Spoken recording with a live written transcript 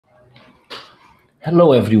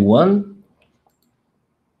Hello, everyone.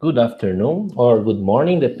 Good afternoon or good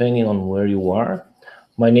morning, depending on where you are.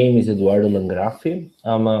 My name is Eduardo Langrafi.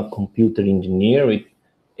 I'm a computer engineer with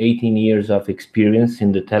 18 years of experience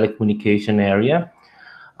in the telecommunication area.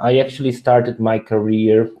 I actually started my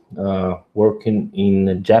career working in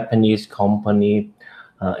a Japanese company,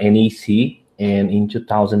 NEC, and in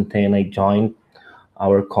 2010 I joined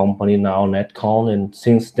our company now, Netcon, and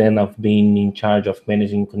since then I've been in charge of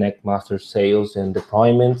managing ConnectMaster sales and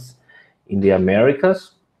deployments in the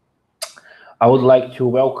Americas. I would like to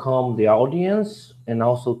welcome the audience and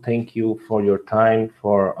also thank you for your time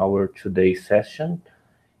for our today's session,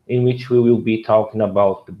 in which we will be talking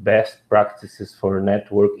about the best practices for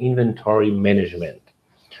network inventory management.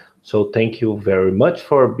 So thank you very much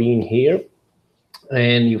for being here,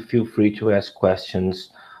 and you feel free to ask questions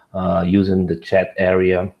using the chat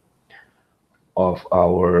area of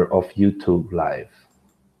YouTube Live.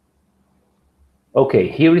 Okay,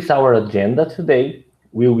 here is our agenda today.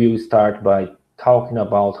 We will start by talking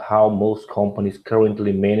about how most companies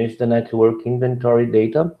currently manage the network inventory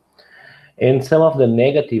data and some of the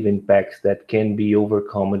negative impacts that can be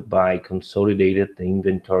overcome by consolidated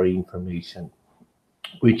inventory information,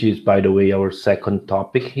 which is, by the way, our second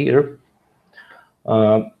topic here.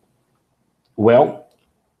 Uh, well,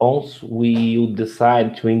 Once we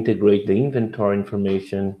decide to integrate the inventory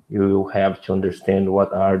information, you will have to understand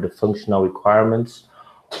what are the functional requirements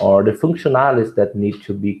or the functionalities that need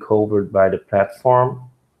to be covered by the platform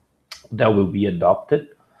that will be adopted.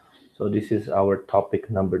 So this is our topic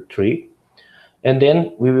number 3. And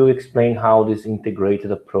then we will explain how this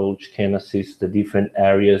integrated approach can assist the different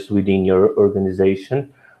areas within your organization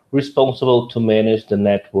responsible to manage the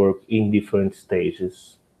network in different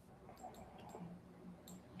stages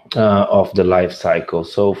of the life cycle.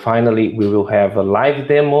 So finally, we will have a live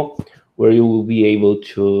demo where you will be able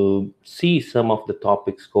to see some of the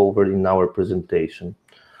topics covered in our presentation.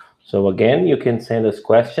 So again, you can send us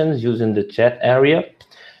questions using the chat area,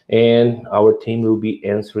 and our team will be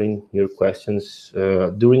answering your questions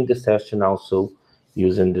during the session also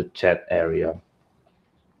using the chat area.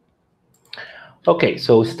 Okay,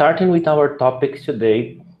 so starting with our topics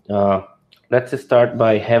today, let's start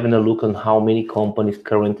by having a look on how many companies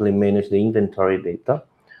currently manage the inventory data.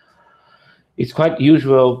 It's quite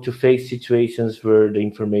usual to face situations where the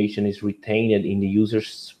information is retained in the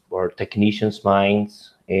user's or technician's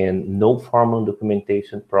minds and no formal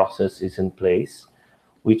documentation process is in place,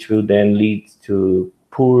 which will then lead to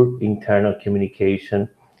poor internal communication,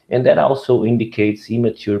 and that also indicates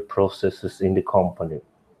immature processes in the company.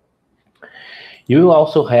 You will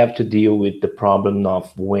also have to deal with the problem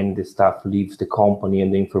of when the staff leaves the company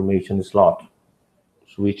and the information is lost,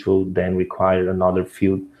 which will then require another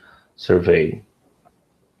field survey.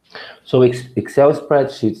 So Excel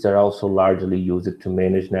spreadsheets are also largely used to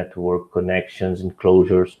manage network connections,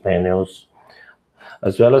 enclosures, panels,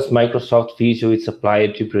 as well as Microsoft Visio is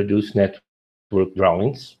applied to produce network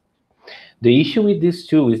drawings. The issue with these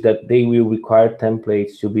two is that they will require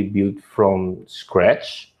templates to be built from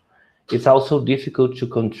scratch. It's also difficult to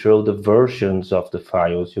control the versions of the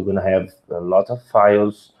files. You're going to have a lot of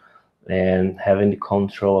files, and having the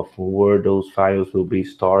control of where those files will be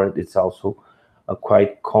stored, it's also a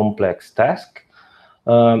quite complex task.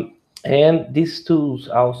 And these tools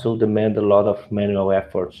also demand a lot of manual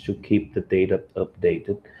efforts to keep the data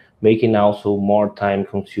updated, making also more time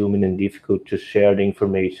consuming and difficult to share the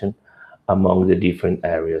information among the different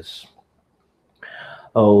areas.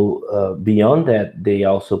 Beyond that, they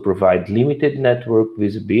also provide limited network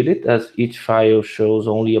visibility as each file shows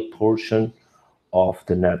only a portion of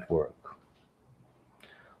the network.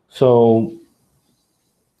 So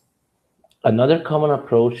another common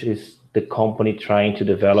approach is the company trying to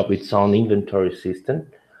develop its own inventory system,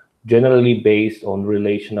 generally based on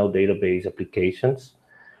relational database applications,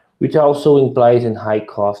 which also implies in high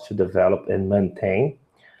cost to develop and maintain,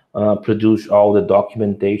 produce all the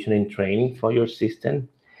documentation and training for your system.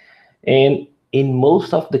 And in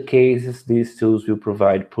most of the cases, these tools will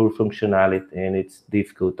provide poor functionality, and it's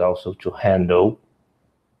difficult also to handle.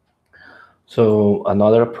 So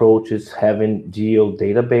another approach is having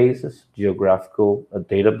geographical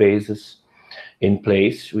databases in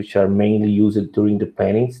place, which are mainly used during the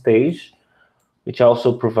planning stage, which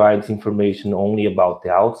also provides information only about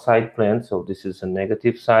the outside plant. So this is a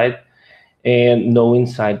negative side, and no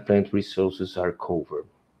inside plant resources are covered.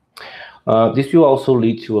 This will also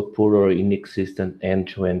lead to a poor or inexistent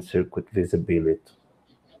end-to-end circuit visibility.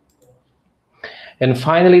 And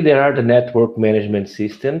finally, there are the network management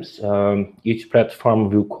systems. Each platform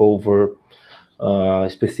will cover a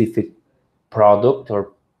specific product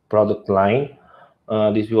or product line.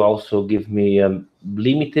 This will also give me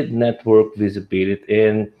limited network visibility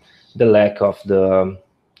and the lack of the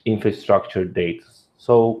infrastructure data.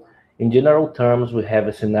 So in general terms, we have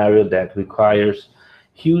a scenario that requires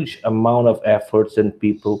huge amount of efforts and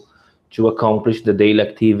people to accomplish the daily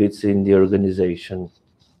activities in the organization.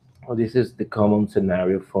 Well, this is the common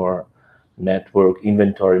scenario for network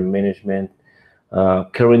inventory management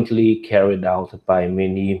currently carried out by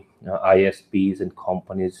many ISPs and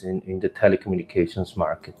companies in the telecommunications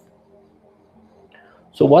market.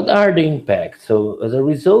 So what are the impacts? So as a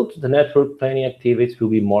result, the network planning activities will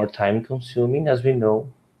be more time consuming, as we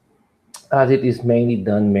know, as it is mainly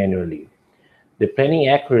done manually. The planning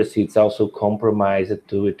accuracy is also compromised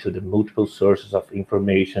due to the multiple sources of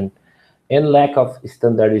information and lack of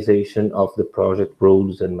standardization of the project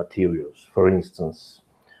rules and materials. For instance,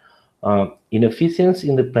 inefficiency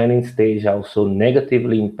in the planning stage also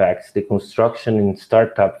negatively impacts the construction and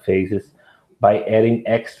startup phases by adding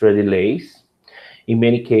extra delays, in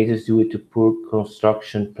many cases due to poor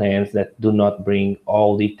construction plans that do not bring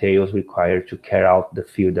all details required to carry out the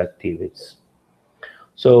field activities.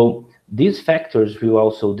 So these factors will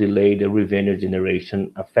also delay the revenue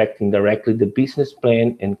generation, affecting directly the business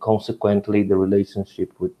plan and consequently the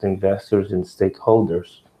relationship with investors and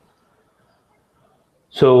stakeholders.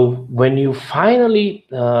 So when you finally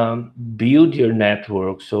build your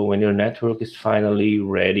network, so when your network is finally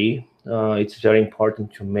ready, it's very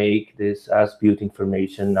important to make this as-built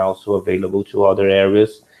information also available to other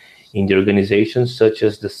areas in the organization, such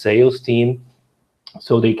as the sales team,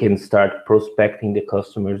 so they can start prospecting the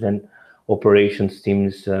customers, and operations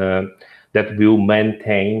teams that will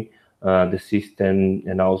maintain the system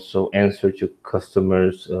and also answer to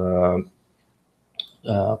customers'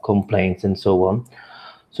 complaints and so on.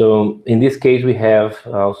 So in this case, we have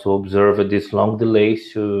also observed this long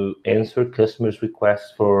delays to answer customers'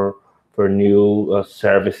 requests for new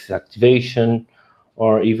service activation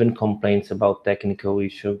or even complaints about technical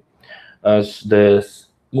issue, as the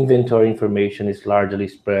inventory information is largely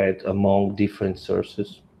spread among different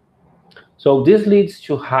sources. So this leads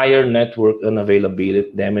to higher network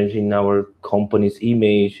unavailability, damaging our company's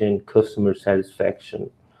image and customer satisfaction.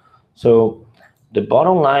 So the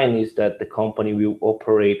bottom line is that the company will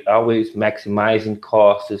operate always maximizing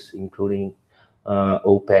costs, including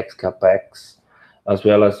OPEX, CAPEX, as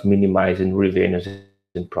well as minimizing revenues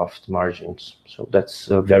and profit margins. So that's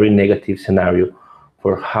a very negative scenario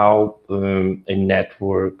for how a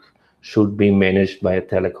network should be managed by a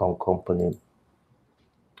telecom company.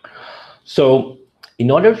 So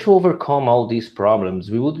in order to overcome all these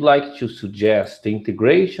problems, we would like to suggest the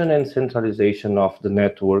integration and centralization of the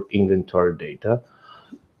network inventory data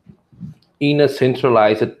in a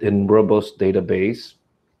centralized and robust database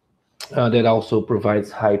that also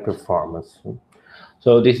provides high performance.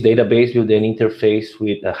 So this database will then interface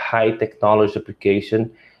with a high technology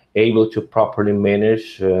application able to properly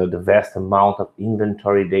manage the vast amount of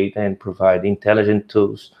inventory data and provide intelligent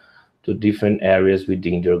tools to different areas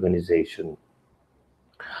within the organization.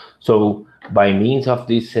 So by means of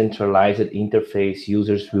this centralized interface,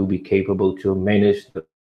 users will be capable to manage the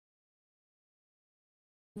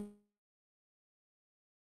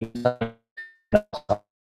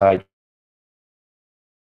outside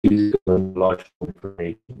physical and logical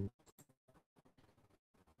information.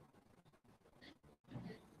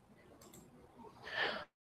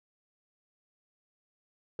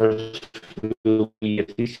 Will be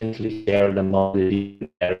efficiently shared among the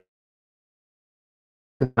different areas,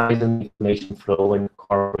 recognizing information flow and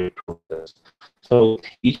corporate process. So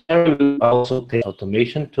each area will also take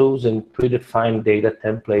automation tools and predefined data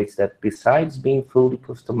templates that, besides being fully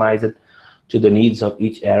customized to the needs of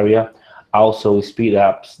each area, also speed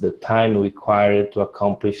up the time required to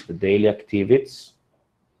accomplish the daily activities.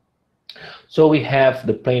 So we have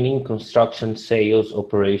the planning, construction, sales,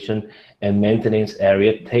 operation, and maintenance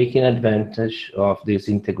area taking advantage of this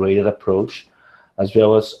integrated approach, as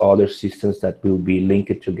well as other systems that will be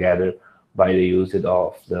linked together by the use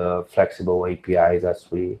of the flexible APIs,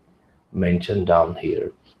 as we mentioned down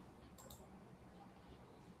here.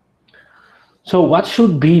 So what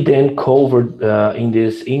should be then covered in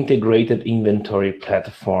this integrated inventory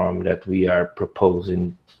platform that we are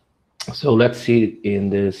proposing? So let's see it in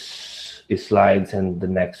this slides and the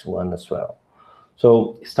next one as well.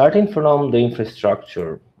 So starting from the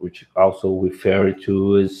infrastructure, which also referred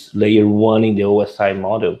to as layer 1 in the OSI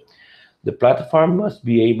model, the platform must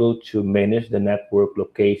be able to manage the network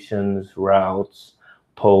locations, routes,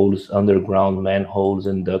 poles, underground manholes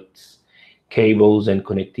and ducts, cables and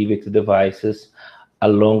connectivity devices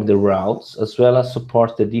along the routes, as well as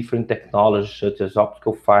support the different technologies such as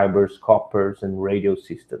optical fibers, coppers, and radio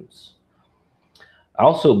systems.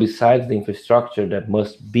 Also, besides the infrastructure that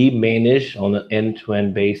must be managed on an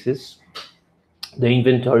end-to-end basis, the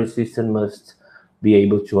inventory system must be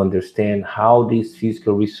able to understand how these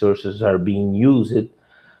physical resources are being used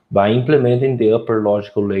by implementing the upper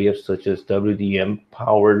logical layers such as WDM,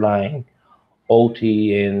 power line,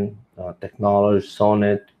 OTN, technology,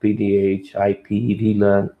 SONET, PDH, IP,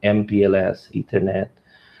 VLAN, MPLS, Ethernet,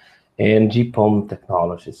 and GPON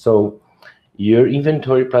technology. So your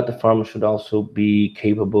inventory platform should also be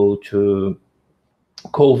capable to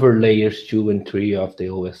cover layers 2 and 3 of the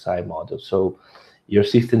OSI model. So your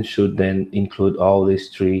system should then include all these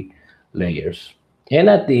 3 layers. And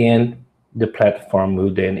at the end, the platform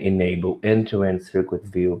will then enable end-to-end circuit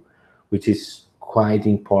view, which is quite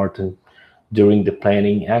important during the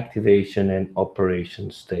planning, activation, and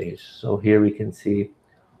operation stage. So here we can see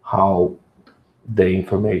how the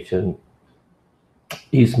information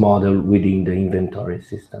is modeled within the inventory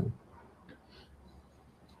system.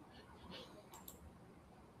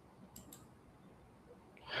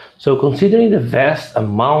 So considering the vast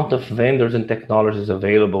amount of vendors and technologies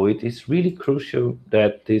available, it is really crucial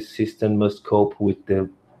that this system must cope with this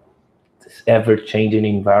ever-changing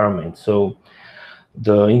environment. So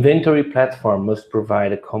the inventory platform must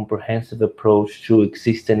provide a comprehensive approach to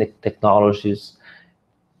existing technologies,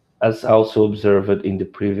 as also observed in the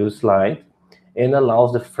previous slide, and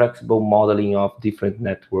allows the flexible modeling of different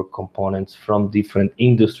network components from different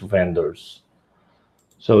industry vendors.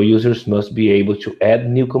 So users must be able to add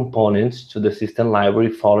new components to the system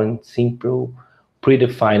library following simple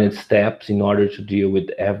predefined steps in order to deal with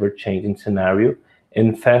the ever-changing scenario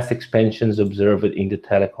and fast expansions observed in the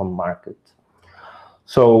telecom market.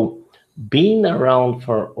 So being around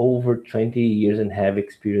for over 20 years and have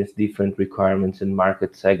experienced different requirements and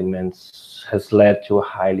market segments has led to a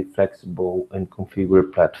highly flexible and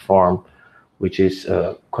configured platform, which is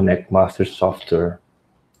ConnectMaster software.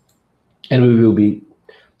 And we will be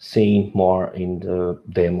seeing more in the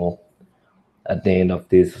demo at the end of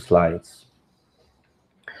these slides.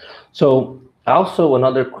 So also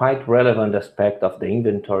another quite relevant aspect of the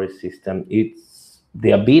inventory system is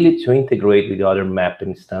the ability to integrate with other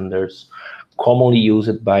mapping standards commonly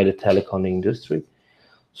used by the telecom industry.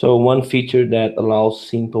 So one feature that allows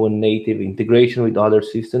simple and native integration with other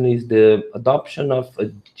systems is the adoption of a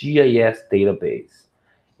GIS database.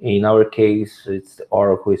 In our case, it's the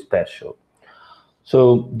Oracle Special.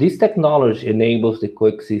 So this technology enables the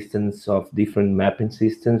coexistence of different mapping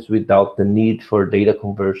systems without the need for data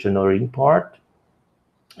conversion or import,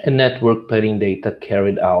 and network planning data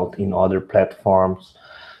carried out in other platforms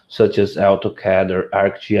such as AutoCAD or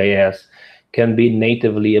ArcGIS can be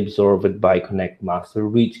natively absorbed by ConnectMaster,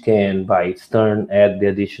 which can by its turn add the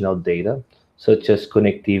additional data such as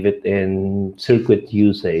connectivity and circuit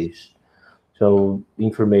usage. So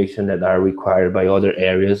information that are required by other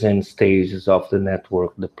areas and stages of the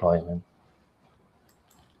network deployment.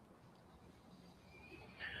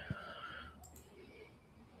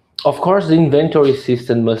 Of course, the inventory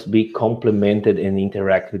system must be complemented and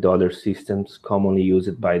interact with other systems commonly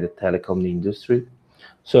used by the telecom industry.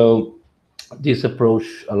 So this approach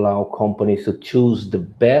allows companies to choose the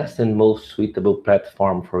best and most suitable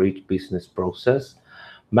platform for each business process,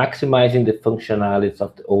 maximizing the functionalities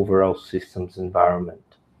of the overall systems environment.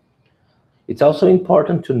 It's also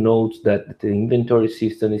important to note that the inventory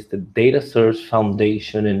system is the data source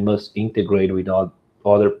foundation and must integrate with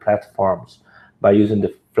other platforms by using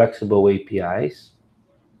the flexible APIs.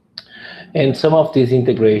 And some of these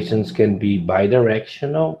integrations can be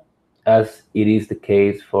bidirectional, as it is the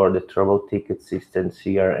case for the trouble ticket system,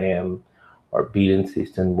 CRM, or billing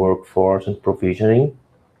system, workforce, and provisioning,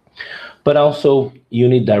 but also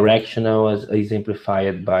unidirectional, as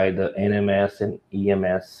exemplified by the NMS and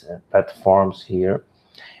EMS platforms here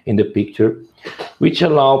in the picture, which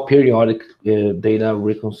allow periodic data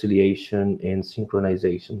reconciliation and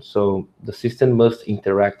synchronization. So the system must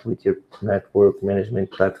interact with your network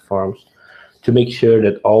management platforms to make sure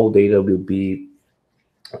that all data will be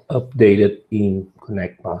updated in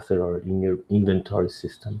ConnectMaster or in your inventory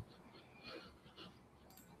system.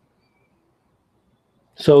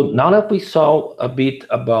 So now that we saw a bit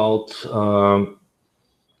about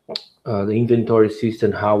the inventory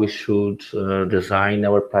system, how we should design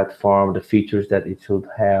our platform, the features that it should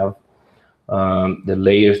have, the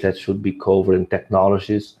layers that should be covered, and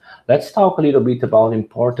technologies, let's talk a little bit about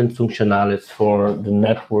important functionalities for the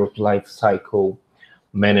network lifecycle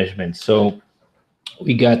management. So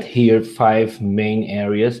we got here 5 main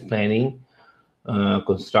areas: planning,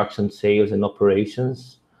 construction, sales, and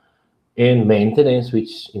operations, and maintenance,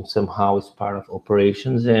 which in somehow is part of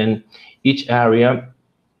operations. And each area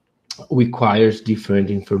requires different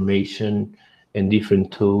information and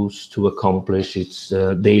different tools to accomplish its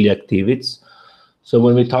daily activities. So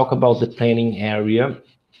when we talk about the planning area,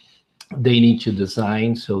 they need to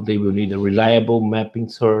design, so they will need a reliable mapping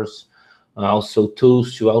source, also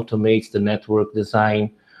tools to automate the network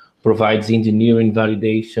design, provides engineering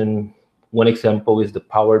validation. One example is the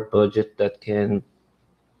power budget that can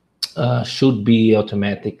should be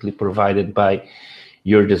automatically provided by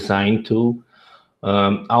your design tool.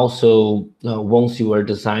 Also, once you are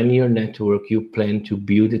designing your network, you plan to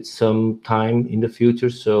build it sometime in the future.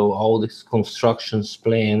 So all these constructions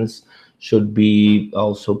plans should be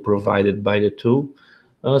also provided by the tool,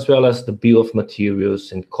 as well as the bill of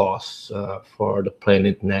materials and costs for the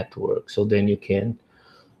planned network. So then you can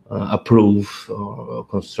approve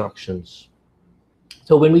constructions.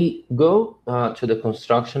 So when we go to the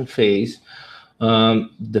construction phase,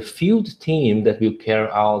 the field team that will carry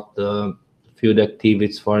out the field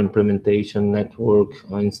activities for implementation, network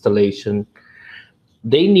installation,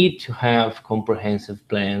 they need to have comprehensive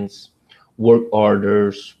plans, work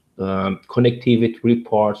orders, connectivity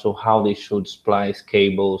reports of how they should splice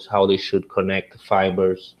cables, how they should connect the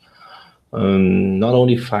fibers, not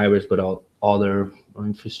only fibers, but other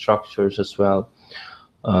infrastructures as well.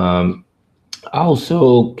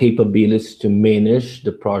 Also capabilities to manage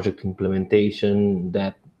the project implementation.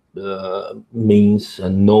 That means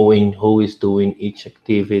knowing who is doing each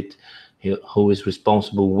activity, who is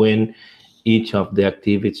responsible when each of the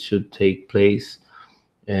activities should take place.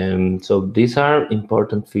 And so these are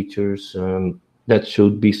important features that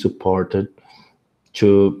should be supported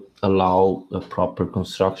to allow a proper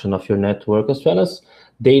construction of your network, as well as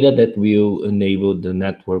data that will enable the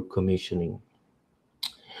network commissioning.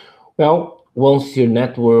 Well, once your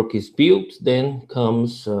network is built, then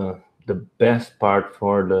comes the best part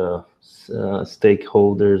for the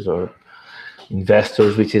stakeholders or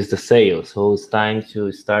investors, which is the sale. So it's time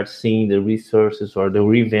to start seeing the resources or the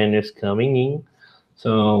revenues coming in.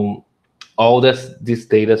 So all this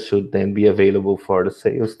data should then be available for the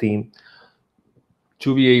sales team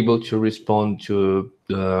to be able to respond to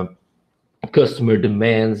customer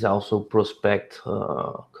demands, also prospect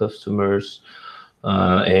customers,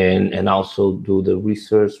 and also do the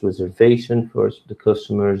research reservation for the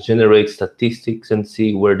customers, generate statistics and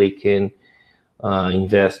see where they can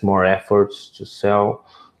invest more efforts to sell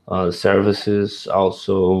services,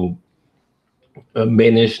 also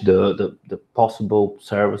manage the possible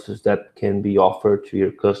services that can be offered to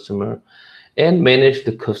your customer, and manage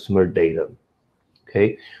the customer data.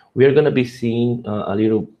 Okay, we are going to be seeing a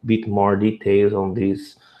little bit more details on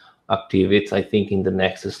these activities, I think, in the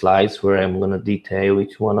next slides, where I'm going to detail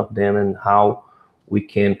each one of them and how we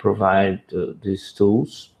can provide these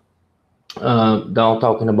tools. Now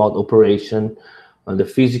talking about operation, the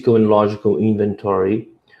physical and logical inventory,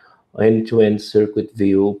 end-to-end circuit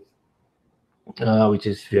view, which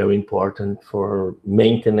is very important for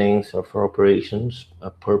maintenance or for operations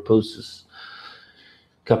purposes.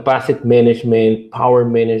 Capacity management, power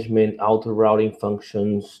management, auto routing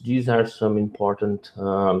functions. These are some important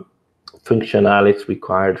functionalities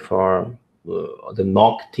required for the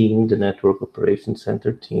NOC team, the Network Operations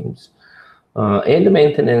Center teams. And the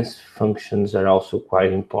maintenance functions are also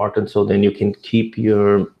quite important, so then you can keep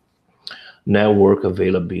your network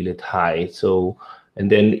availability high. So, and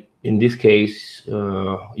then in this case,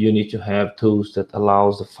 you need to have tools that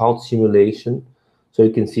allows the fault simulation, so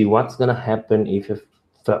you can see what's going to happen if a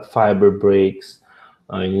fiber breaks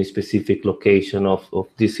in a specific location of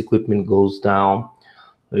this equipment goes down.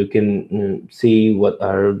 You can see what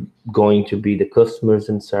are going to be the customers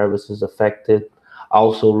and services affected,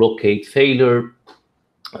 also locate failure,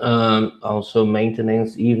 also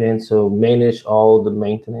maintenance events, so manage all the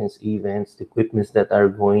maintenance events, the equipments that are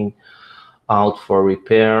going out for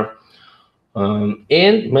repair,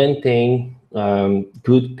 and maintain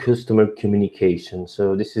good customer communication.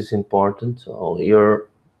 So this is important. So your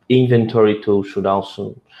inventory tool should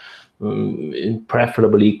also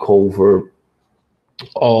preferably cover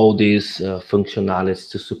all these functionalities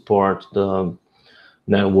to support the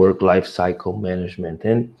network lifecycle management.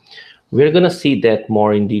 And we're going to see that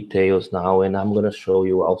more in details now, and I'm going to show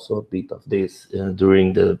you also a bit of this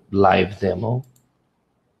during the live demo.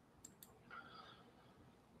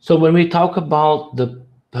 So when we talk about the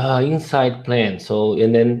inside plan, so,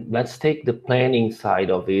 and then let's take the planning side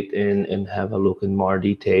of it and have a look in more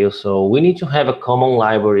detail. So we need to have a common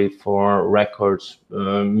library for records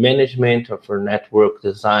management or for network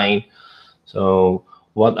design. So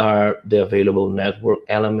what are the available network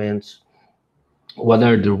elements? What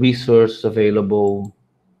are the resources available?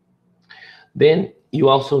 Then you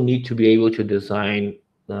also need to be able to design.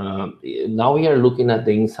 Now we are looking at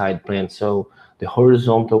the inside plan. So the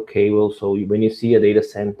horizontal cable. So when you see a data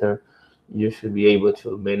center, you should be able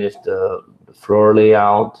to manage the floor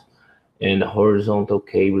layout and the horizontal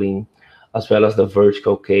cabling, as well as the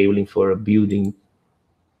vertical cabling for a building.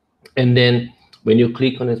 And then when you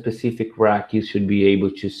click on a specific rack, you should be able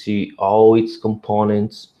to see all its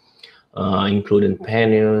components, including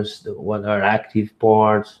panels, what are active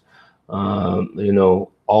ports,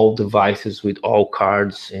 all devices with all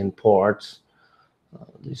cards and ports.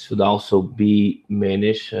 This should also be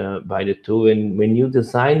managed by the tool. And when you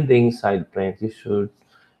design the inside plant, you should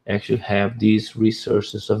actually have these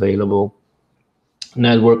resources available,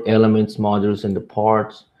 network elements, modules, and the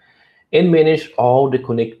parts, and manage all the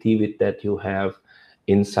connectivity that you have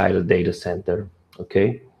inside a data center.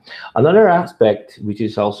 Okay. Another aspect which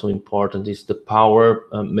is also important is the power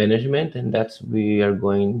management, and that's we are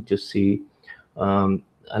going to see a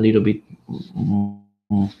little bit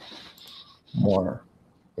more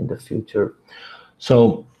in the future.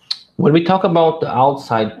 So when we talk about the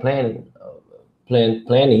outside planning,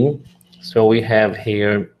 so we have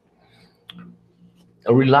here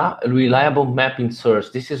a reliable mapping source.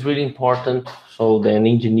 This is really important, so then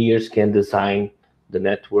engineers can design the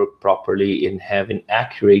network properly and have an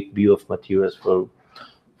accurate view of materials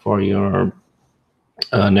for your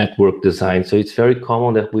network design. So it's very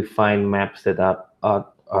common that we find maps that are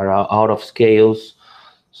out of scales.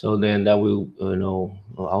 So then that will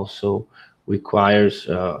also requires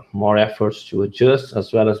more efforts to adjust,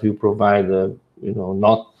 as well as we provide a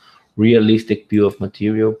not realistic view of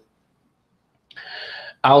material.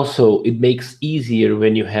 Also, it makes easier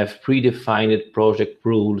when you have predefined project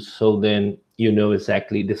rules, so then you know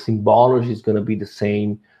exactly the symbology is going to be the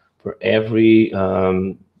same for every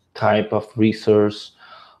type of resource,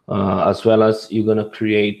 as well as you're going to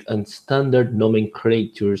create standard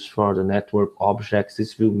nomenclatures for the network objects.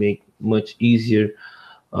 This will make much easier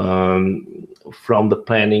from the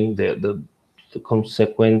planning, the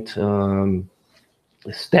consequent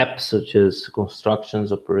steps such as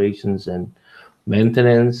constructions, operations, and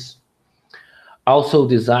maintenance. Also,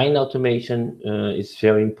 design automation is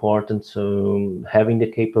very important. So having the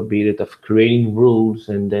capability of creating rules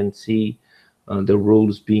and then see the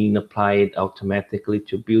rules being applied automatically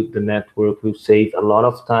to build the network will save a lot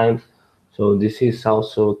of time. So this is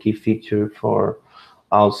also a key feature for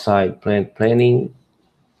outside plant planning.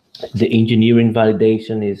 The engineering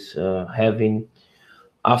validation is having,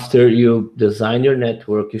 after you design your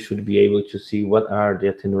network, you should be able to see what are the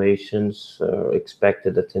attenuations,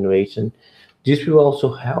 expected attenuation. This will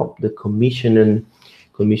also help the commissioning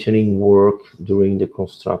work during the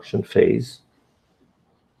construction phase.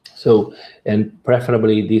 So, and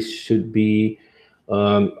preferably this should be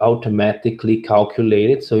automatically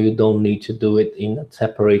calculated, so you don't need to do it in a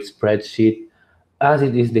separate spreadsheet, as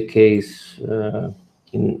it is the case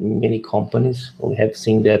in many companies. We have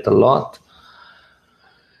seen that a lot.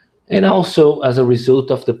 And also, as a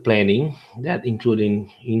result of the planning, that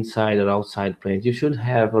including inside or outside plant, you should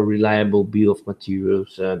have a reliable bill of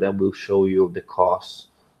materials that will show you the costs,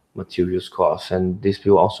 materials costs, and this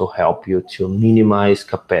will also help you to minimize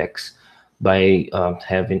capex by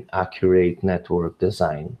having accurate network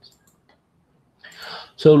design.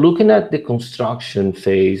 So looking at the construction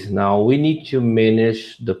phase, now we need to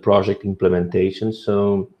manage the project implementation.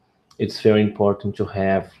 So it's very important to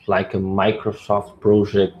have like a Microsoft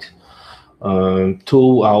project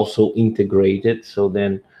tool also integrated. So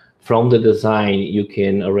then from the design, you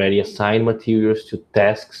can already assign materials to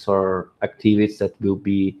tasks or activities that will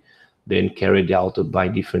be then carried out by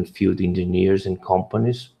different field engineers and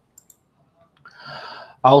companies.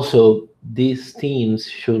 Also, these teams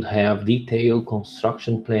should have detailed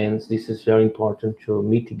construction plans. This is very important to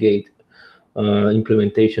mitigate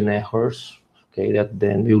implementation errors, okay, that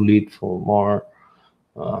then will lead for more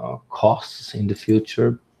costs in the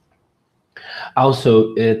future.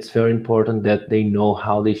 Also, it's very important that they know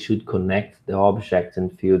how they should connect the objects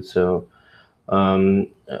and fields. So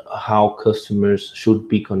how customers should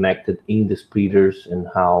be connected in the splitters and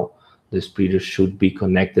how the splitters should be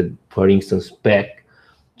connected, for instance, back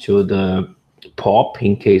to the POP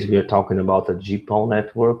in case we are talking about a GPON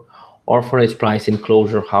network, or for a splice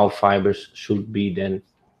enclosure, how fibers should be then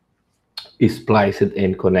spliced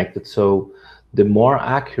and connected. So the more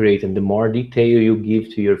accurate and the more detail you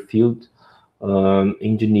give to your field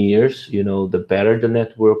engineers, the better the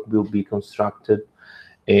network will be constructed,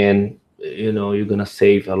 and you're gonna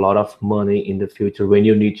save a lot of money in the future when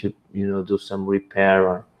you need to do some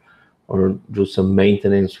repair or do some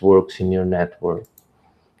maintenance works in your network.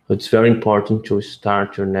 So it's very important to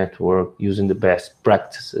start your network using the best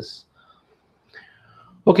practices.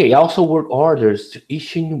 Okay, also work orders,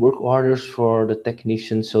 issuing work orders for the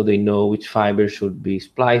technicians so they know which fiber should be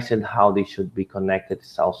spliced and how they should be connected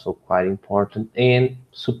is also quite important. And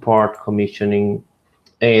support commissioning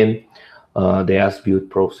and the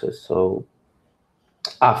as-built process. So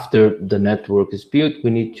after the network is built,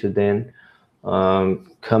 we need to then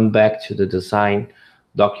come back to the design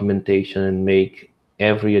documentation and make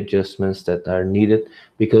every adjustments that are needed,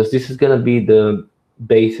 because this is going to be the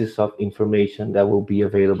basis of information that will be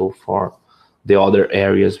available for the other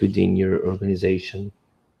areas within your organization.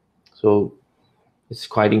 So it's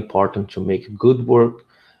quite important to make good work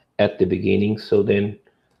at the beginning, so then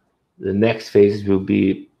the next phase will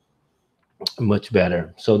be much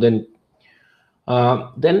better. So then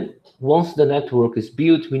once the network is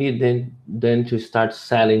built, we need then to start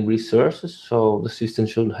selling resources. So the system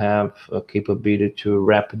should have a capability to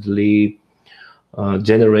rapidly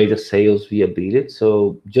generate a sales via bid.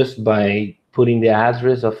 So just by putting the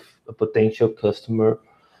address of a potential customer,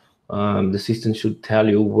 the system should tell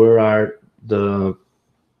you where are the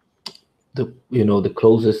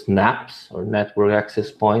closest NAPs or network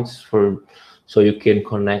access points for, so you can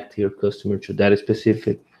connect your customer to that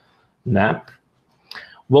specific NAP.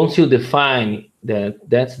 Once you define that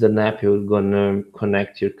that's the NAP you're gonna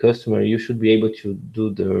connect your customer, you should be able to do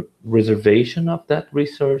the reservation of that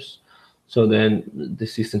resource. So then the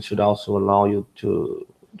system should also allow you to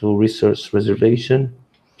do resource reservation.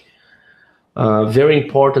 Very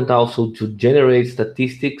important also to generate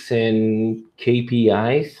statistics and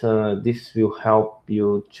KPIs. This will help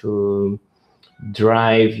you to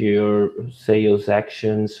drive your sales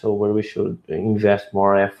actions, so where we should invest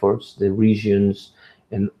more efforts, the regions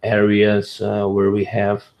and areas where we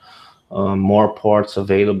have more ports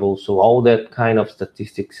available. So all that kind of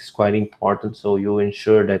statistics is quite important. So you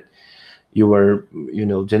ensure that you are,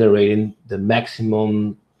 generating the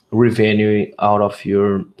maximum revenue out of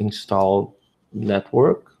your installed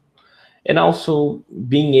network, and also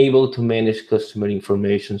being able to manage customer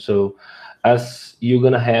information. So as you're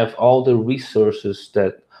going to have all the resources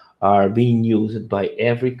that are being used by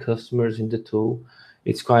every customers in the tool,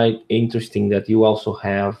 it's quite interesting that you also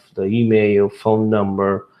have the email, phone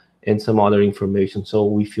number, and some other information.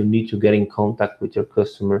 So if you need to get in contact with your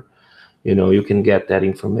customer, you can get that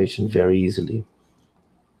information very easily.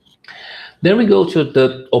 Then we go to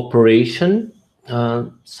the operation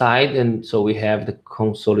side, and so we have the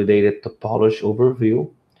consolidated topology overview.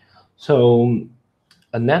 So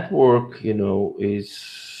a network,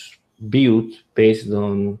 is built based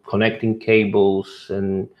on connecting cables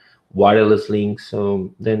and wireless links.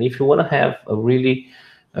 So then if you want to have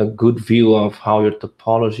a good view of how your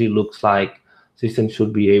topology looks like, system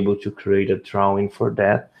should be able to create a drawing for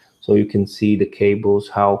that. So you can see the cables,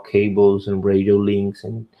 how cables and radio links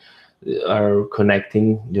and are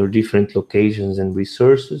connecting your different locations and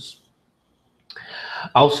resources.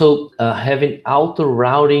 Also, having auto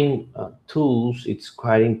routing tools, it's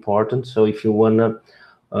quite important. So if you want to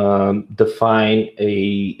define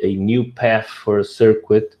a new path for a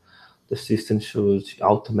circuit, the system should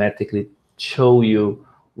automatically show you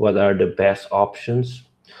what are the best options.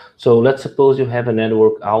 So let's suppose you have a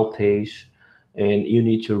network outage and you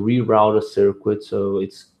need to reroute a circuit. So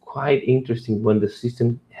it's quite interesting when the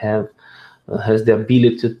system has the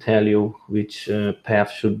ability to tell you which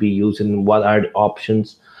path should be used and what are the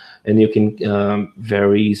options, and you can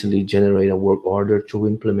very easily generate a work order to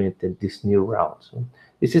implement this new route. So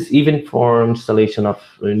this is even for installation of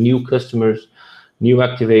new customers, new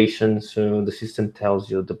activations. So the system tells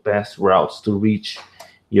you the best routes to reach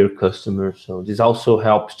your customers. So this also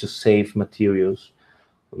helps to save materials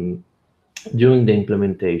during the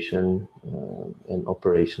implementation and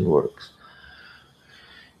operation works.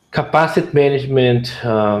 Capacity management,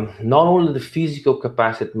 not only the physical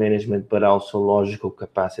capacity management, but also logical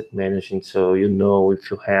capacity management. So if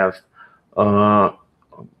you have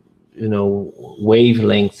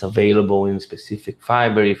wavelengths available in specific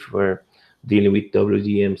fiber, if we're dealing with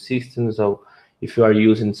WDM systems, so if you are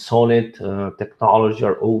using SONET technology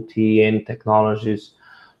or OTN technologies,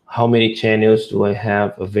 how many channels do I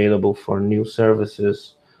have available for new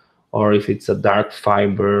services? Or if it's a dark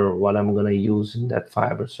fiber, what I'm going to use in that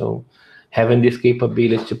fiber. So having this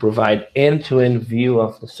capability to provide end-to-end view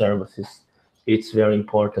of the services, it's very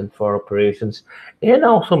important for operations and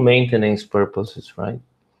also maintenance purposes, right?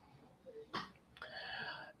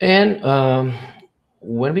 And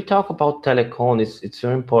when we talk about telecom, it's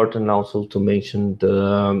very important also to mention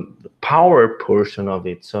the power portion of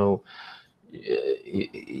it. So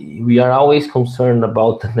we are always concerned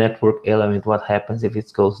about the network element, what happens if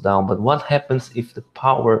it goes down, but what happens if the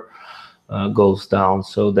power goes down?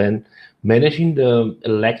 So then managing the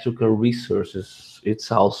electrical resources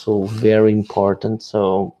it's also very important.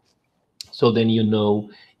 So then you know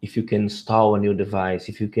if you can install a new device,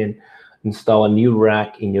 if you can install a new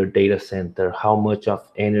rack in your data center, how much of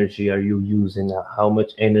energy are you using, how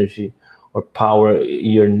much energy or power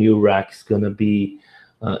your new rack is going to be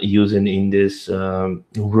using in this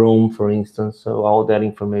room, for instance. So all that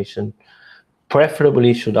information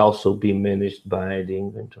preferably should also be managed by the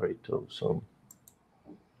inventory tool. So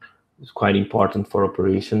it's quite important for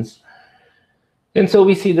operations. And so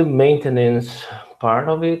we see the maintenance part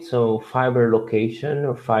of it. So fiber location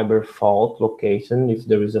or fiber fault location. If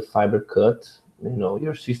there is a fiber cut,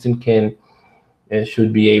 your system can and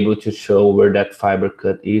should be able to show where that fiber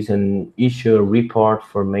cut is and issue a report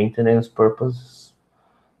for maintenance purposes.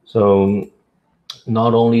 So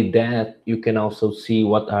not only that, you can also see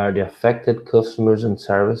what are the affected customers and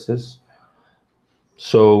services.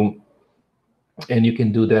 So, and you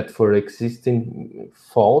can do that for existing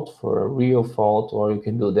fault, for a real fault, or you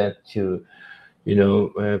can do that to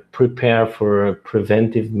prepare for a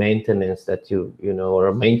preventive maintenance that or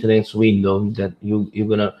a maintenance window that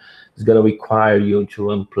it's gonna require you to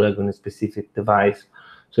unplug on a specific device.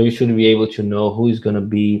 So you should be able to know who is gonna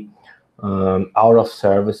be out of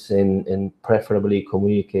service and preferably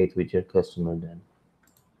communicate with your customer then.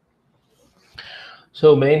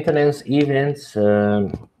 So maintenance events,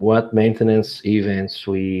 what maintenance events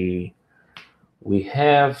we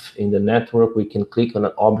have in the network. We can click on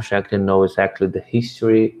an object and know exactly the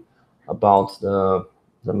history about the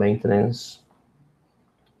maintenance.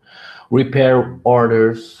 Repair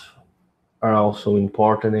orders are also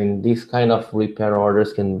important, and these kind of repair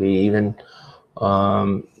orders can be even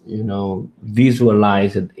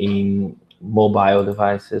visualized in mobile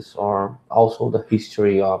devices, or also the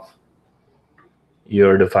history of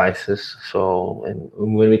your devices. So, and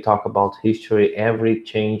when we talk about history, every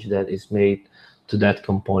change that is made to that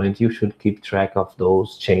component, you should keep track of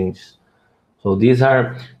those changes. So these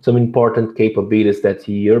are some important capabilities that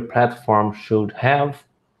your platform should have.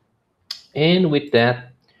 And with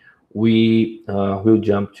that, we will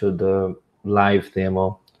jump to the live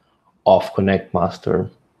demo of ConnectMaster.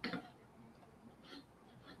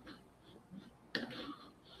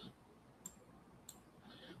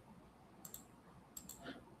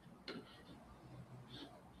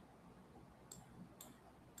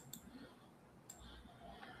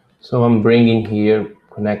 So I'm bringing here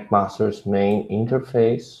ConnectMaster's main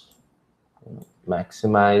interface,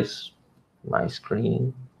 maximize my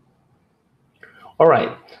screen. All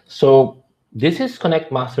right, so this is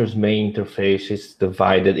ConnectMaster's main interface. It's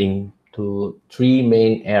divided into three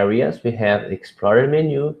main areas. We have the Explorer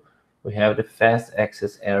menu, we have the fast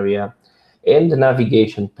access area, and the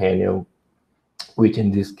navigation panel, which in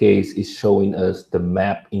this case is showing us the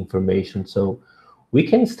map information. So we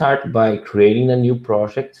can start by creating a new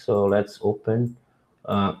project. So let's open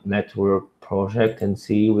network project and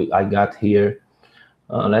see. I got here.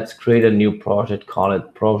 Let's create a new project, call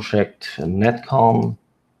it project netcom,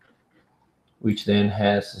 which then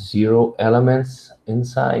has 0 elements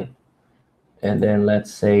inside. And then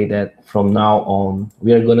let's say that from now on,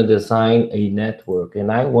 we are going to design a network, and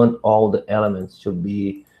I want all the elements to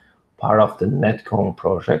be part of the netcom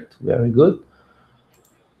project. Very good.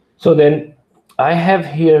 So then I have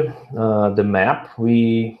here the map.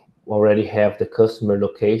 We already have the customer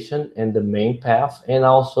location and the main path, and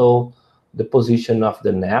also the position of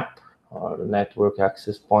the NAP, or the network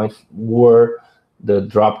access point, where the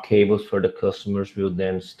drop cables for the customers will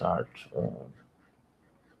then start.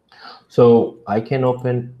 So I can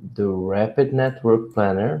open the Rapid Network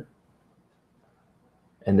Planner,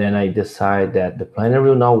 and then I decide that the planner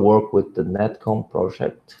will now work with the netcom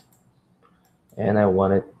project, and I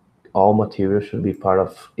want it all materials should be part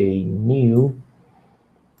of a new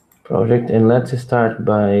project. And let's start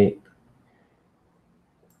by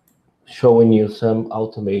showing you some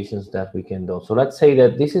automations that we can do. So let's say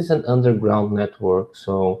that this is an underground network.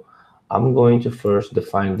 So I'm going to first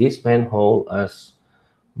define this manhole as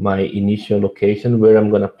my initial location where I'm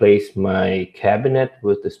going to place my cabinet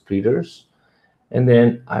with the splitters. And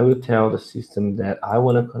then I will tell the system that I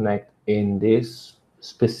want to connect in this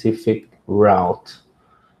specific route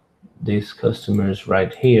these customers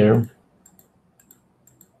right here,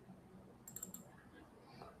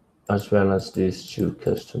 as well as these two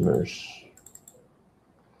customers.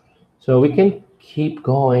 So we can keep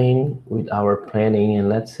going with our planning, and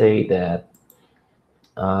let's say that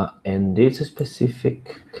in this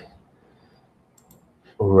specific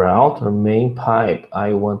route or main pipe,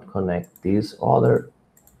 I want to connect these other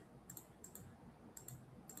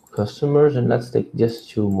customers, and let's take just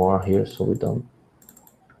 2 more here so we don't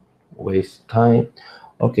waste time.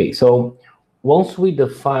 Okay, so once we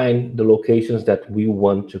define the locations that we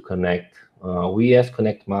want to connect, we ask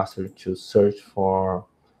ConnectMaster to search for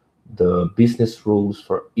the business rules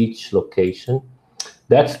for each location.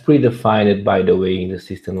 That's predefined, by the way, in the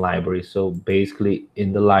system library. So basically,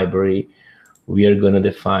 in the library, we are going to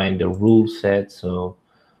define the rule set. So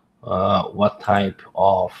what type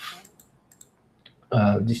of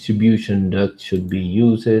distribution duct should be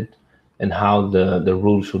used and how the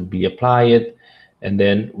rule should be applied. And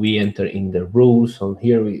then we enter in the rules. So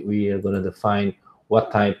here we are going to define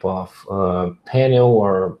what type of panel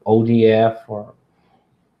or ODF or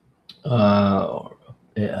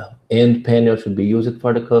end panel should be used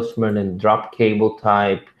for the customer, and then drop cable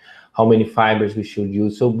type, how many fibers we should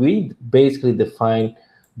use. So we basically define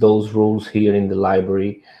those rules here in the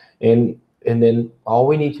library, and then all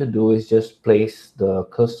we need to do is just place the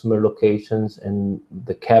customer locations and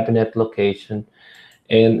the cabinet location,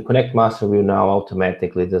 and ConnectMaster will now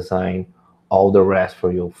automatically design all the rest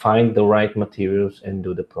for you. Find the right materials and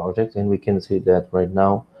do the project, and we can see that right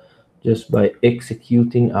now just by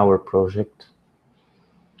executing our project.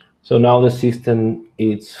 So now the system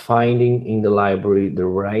is finding in the library the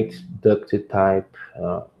right duct type,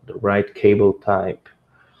 the right cable type,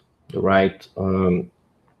 the right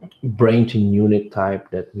branching unit type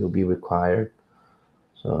that will be required.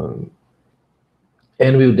 So,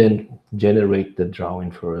 and will then generate the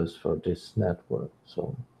drawing for us for this network.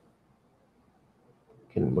 So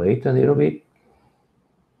can wait a little bit.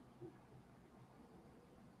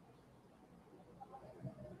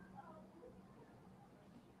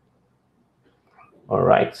 All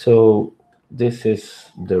right, so this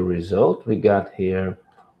is the result we got here.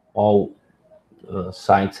 All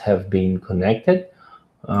sites have been connected.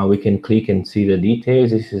 We can click and see the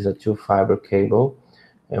details. This is a 2-fiber cable,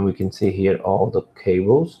 and we can see here all the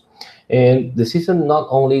cables. And the system not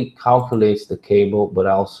only calculates the cable, but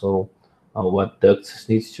also what ducts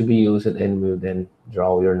needs to be used, and will then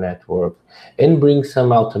draw your network and bring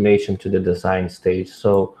some automation to the design stage.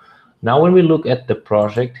 So now when we look at the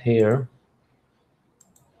project here,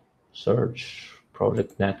 search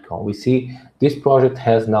project netcom, we see this project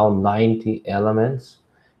has now 90 elements.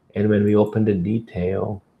 And when we open the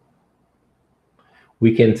detail,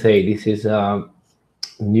 we can say this is a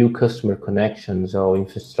new customer connections or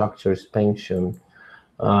infrastructure expansion.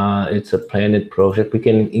 It's a planned project. We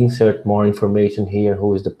can insert more information here,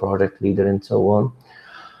 who is the project leader and so on.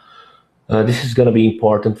 This is going to be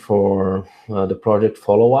important for the project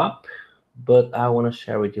follow-up, but I want to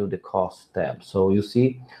share with you the cost tab. So you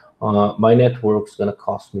see, my network is going to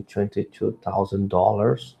cost me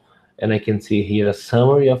 $22,000, and I can see here a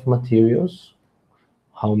summary of materials,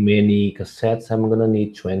 how many cassettes I'm going to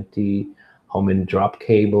need, 20, how many drop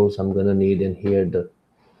cables I'm going to need, and here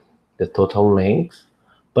the total length.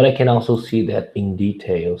 But I can also see that in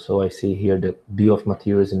detail. So I see here the bill of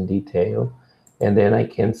materials in detail, and then I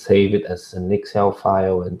can save it as an Excel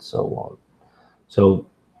file and so on. So,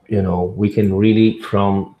 you know, we can really,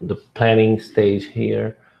 from the planning stage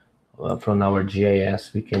here, from our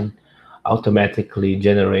GIS, we can automatically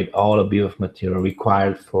generate all the bill of material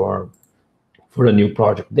required for a new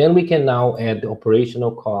project. Then we can now add the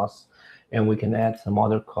operational costs, and we can add some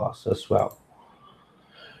other costs as well.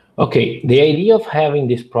 Okay, the idea of having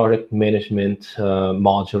this project management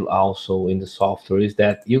module also in the software is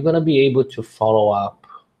that you're going to be able to follow up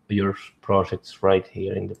your projects right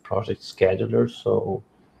here in the project scheduler. So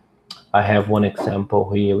I have one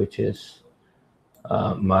example here, which is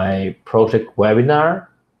my project webinar,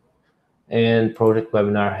 and project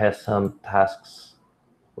webinar has some tasks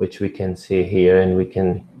which we can see here, and we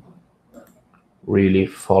can really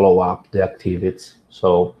follow up the activities.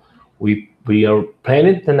 So we are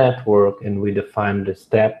planning the network, and we define the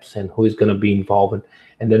steps and who is going to be involved,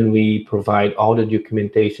 and then we provide all the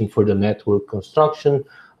documentation for the network construction,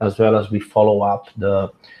 as well as we follow up the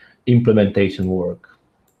implementation work.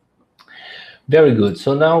 Very good.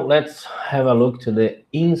 So now let's have a look to the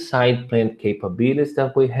inside plant capabilities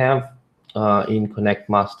that we have in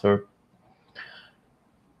ConnectMaster.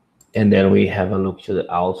 And then we have a look to the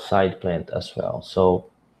outside plant as well. So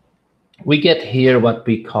we get here what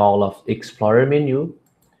we call of Explorer menu.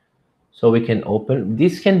 So we can open,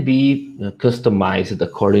 this can be customized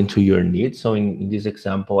according to your needs. So in this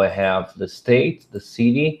example, I have the state, the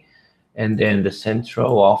city, and then the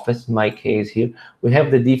central office. In my case here, we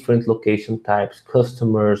have the different location types,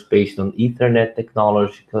 customers based on Ethernet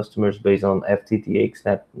technology, customers based on FTTX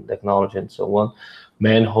net technology, and so on,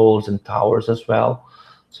 manholes and towers as well.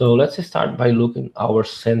 So let's start by looking at our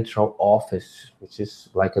central office, which is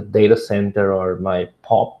like a data center or my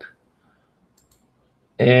POP.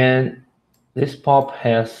 And This POP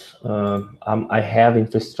has, I have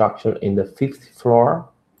infrastructure in the 5th floor,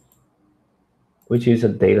 which is a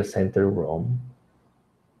data center room.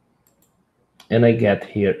 And I get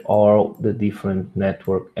here all the different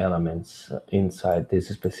network elements inside this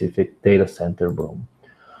specific data center room.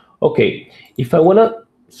 Okay, if I want to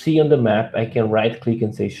see on the map, I can right click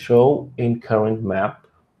and say show in current map.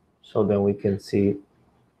 So then we can see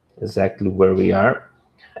exactly where we are.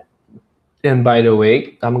 And by the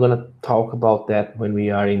way, I'm going to talk about that when we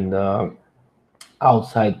are in the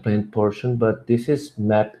outside plant portion, but this is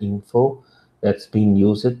map info that's being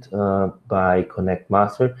used by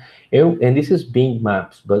ConnectMaster. And this is Bing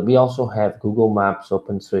Maps, but we also have Google Maps,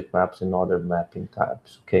 OpenStreetMaps, and other mapping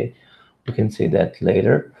types, okay? We can see that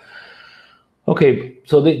later. Okay,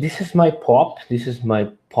 so this is my POP. This is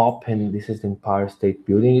my POP, and this is the Empire State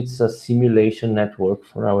Building. It's a simulation network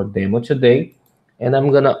for our demo today. And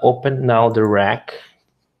I'm gonna open now the rack.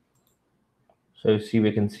 So you see,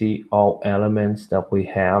 we can see all elements that we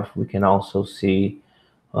have. We can also see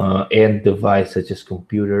end device such as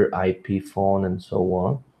computer, IP, phone, and so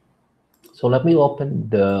on. So let me open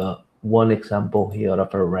the one example here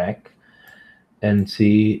of a rack and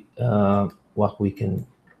see what we can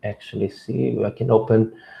actually see. I can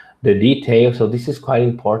open the detail. So this is quite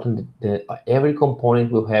important. Every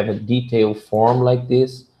component will have a detailed form like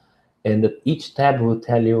this, and each tab will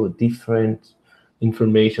tell you different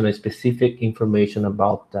information, a specific information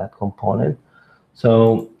about that component.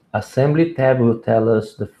 So assembly tab will tell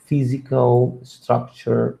us the physical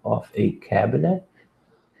structure of a cabinet.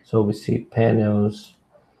 So we see panels,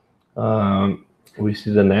 we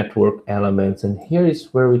see the network elements, and here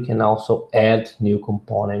is where we can also add new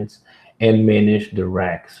components and manage the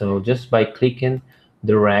rack. So just by clicking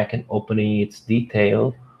the rack and opening its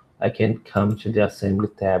detail, I can come to the assembly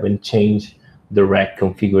tab and change the rack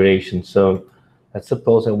configuration. So let's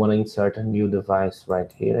suppose I want to insert a new device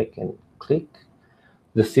right here. I can click.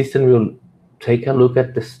 The system will take a look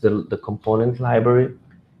at the component library,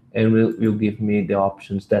 and will give me the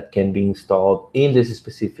options that can be installed in this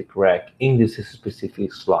specific rack, in this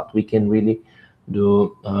specific slot. We can really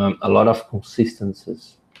do a lot of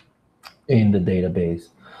consistencies in the database.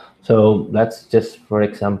 So let's just, for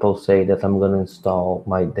example, say that I'm going to install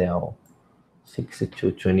my Dell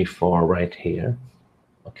 6224 right here.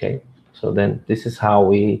 Okay, so then this is how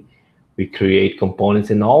we create components,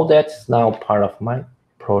 and all that's now part of my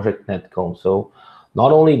project netcom. So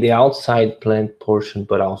not only the outside plant portion,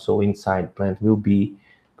 but also inside plant will be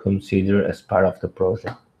considered as part of the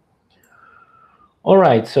project. All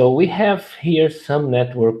right, so we have here some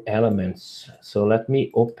network elements. So let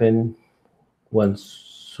me open one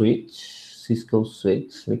switch, Cisco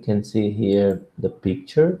switch. We can see here the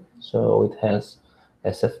picture. So it has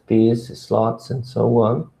SFPs, slots, and so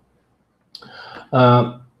on.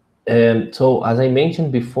 And so as I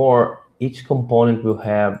mentioned before, each component will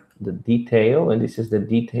have the detail, and this is the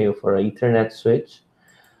detail for an Ethernet switch.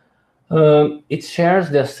 It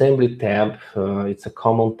shares the assembly tab. It's a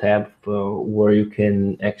common tab where you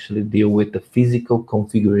can actually deal with the physical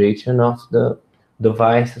configuration of the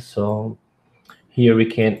device. So here we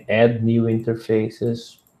can add new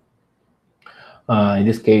interfaces. In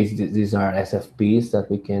this case, these are SFPs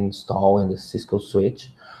that we can install in the Cisco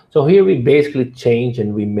switch. So here we basically change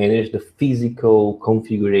and we manage the physical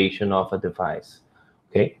configuration of a device.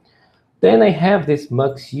 Okay. Then I have this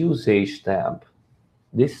Mux Usage tab.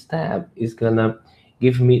 This tab is gonna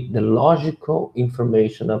give me the logical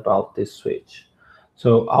information about this switch.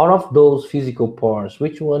 So out of those physical parts,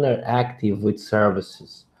 which one are active with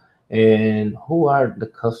services, and who are the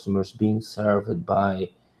customers being served by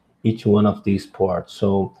each one of these ports?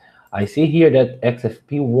 So I see here that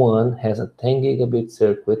XFP1 has a 10 gigabit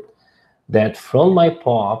circuit that from my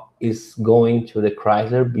POP is going to the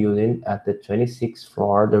Chrysler building at the 26th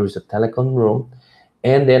floor. There is a telecom room,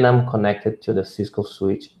 and then I'm connected to the Cisco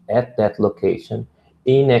switch at that location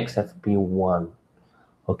in XFP1.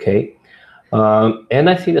 Okay. And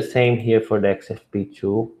I see the same here for the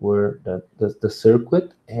XFP2, where the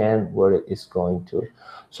circuit and where it is going to.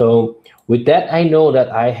 So with that, I know that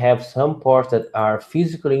I have some parts that are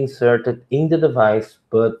physically inserted in the device,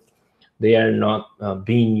 but they are not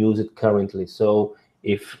being used currently. So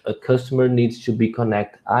if a customer needs to be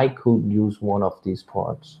connected, I could use one of these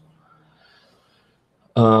parts.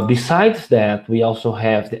 Besides that, we also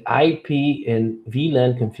have the IP and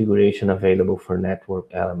VLAN configuration available for network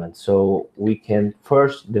elements. So we can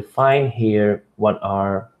first define here what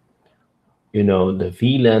are, the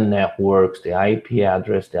VLAN networks, the IP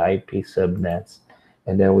address, the IP subnets,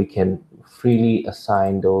 and then we can freely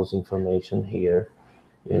assign those information here,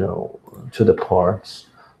 to the parts.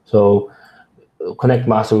 So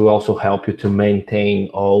ConnectMaster will also help you to maintain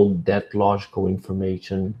all that logical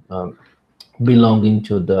information belonging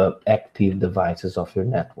to the active devices of your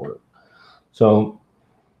network. So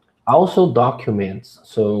also documents.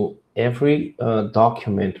 So every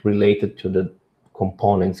document related to the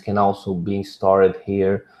components can also be stored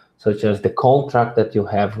here, such as the contract that you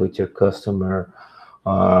have with your customer,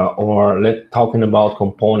 or talking about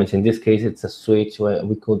components. In this case, it's a switch where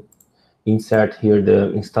we could insert here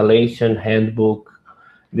the installation handbook.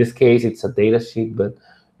 In this case, it's a data sheet, but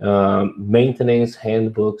maintenance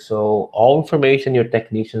handbook. So all information your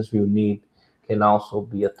technicians will need can also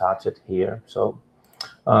be attached here. So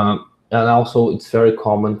and also it's very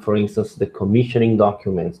common, for instance, the commissioning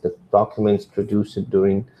documents, the documents produced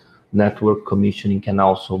during network commissioning can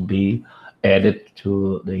also be added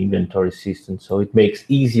to the inventory system. So it makes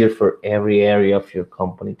easier for every area of your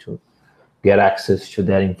company to get access to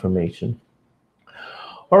that information.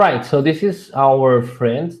 All right, so this is our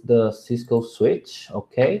friend, the Cisco switch,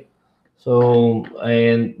 okay? So,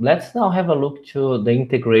 and let's now have a look to the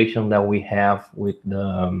integration that we have with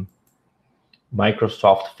the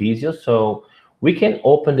Microsoft Visio. So we can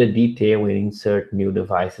open the detail and insert new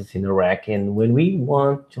devices in a rack. And when we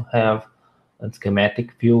want to have a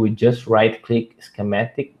schematic view, we just right-click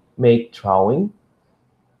schematic, make drawing,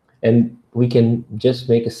 and we can just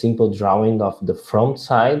make a simple drawing of the front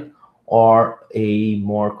side or a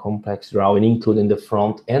more complex drawing, including the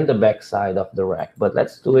front and the back side of the rack. But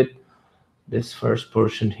let's do it this first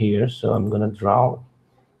portion here. So I'm gonna draw.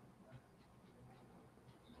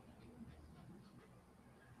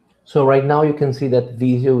 So right now you can see that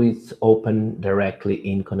Visio is open directly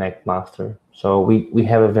in ConnectMaster. So we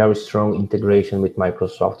have a very strong integration with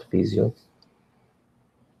Microsoft Visio.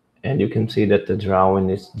 And you can see that the drawing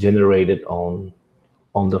is generated on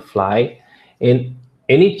the fly. And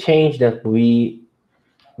any change that we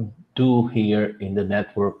do here in the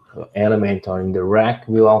network element or in the rack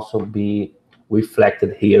will also be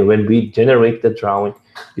reflected here. When we generate the drawing,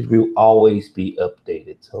 it will always be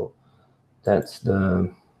updated. So that's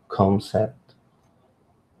the concept.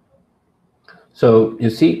 So you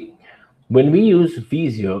see, when we use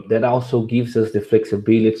Visio, that also gives us the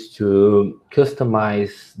flexibility to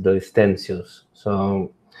customize the stencils.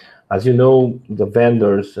 So as you know, the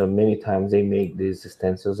vendors, many times they make these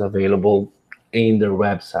stencils available in their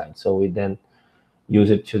website. So we then use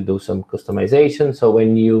it to do some customization. So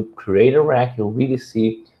when you create a rack, you'll really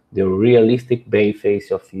see the realistic bay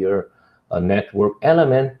face of your network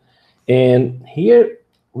element. And here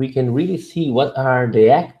we can really see what are the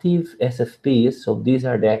active SFPs. So these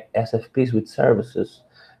are the SFPs with services.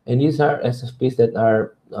 And these are SFPs that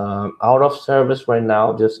are out of service right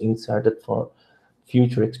now, just inserted for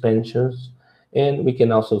future expansions. And we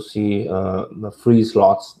can also see the free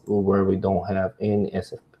slots where we don't have any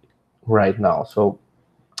SFP right now. So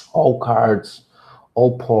all cards,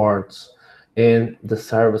 all ports, and the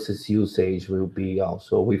services usage will be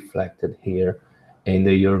also reflected here in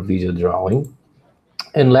your Visio drawing.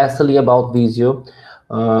 And lastly, about Visio,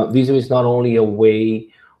 Visio is not only a way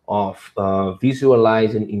of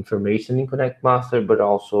visualizing information in ConnectMaster, but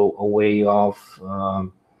also a way of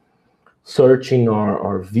searching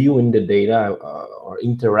or viewing the data or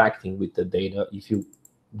interacting with the data. If you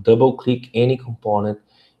double click any component,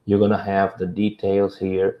 you're gonna have the details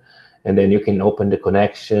here, and then you can open the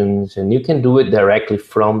connections, and you can do it directly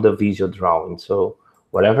from the Visio drawing. So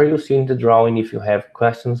whatever you see in the drawing, if you have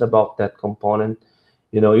questions about that component,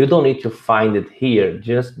 you don't need to find it here.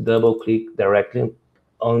 Just double click directly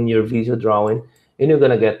on your Visio drawing, and you're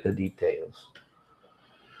gonna get the details.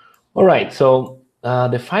 All right, so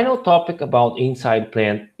the final topic about inside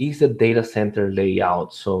plant is the data center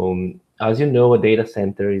layout. So as you know, a data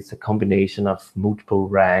center is a combination of multiple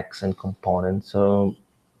racks and components. So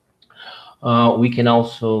we can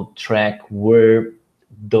also track where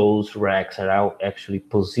those racks are actually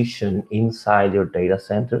positioned inside your data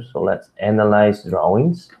center. So let's analyze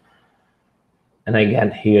drawings. And I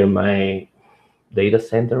get here my data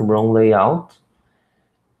center room layout.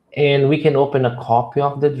 And we can open a copy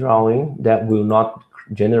of the drawing that will not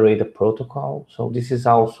generate a protocol. So this is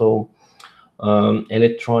also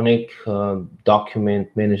electronic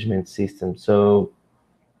document management system. So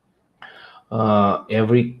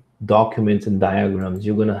every document and diagrams,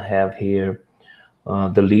 you're gonna have here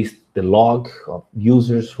the list, the log of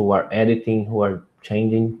users who are editing, who are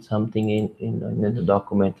changing something in the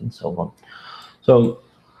document, and so on. So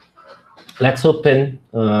let's open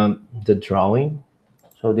the drawing.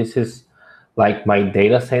 So this is like my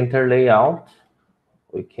data center layout.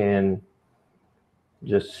 We can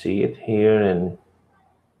just see it here, and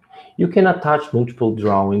You can attach multiple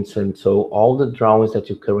drawings, and so all the drawings that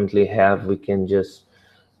you currently have, we can just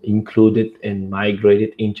include it and migrate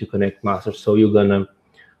it into ConnectMaster. So you're gonna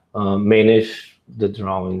manage the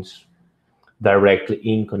drawings directly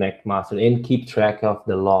in ConnectMaster and keep track of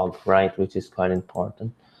the log, right, which is quite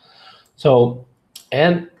important. So,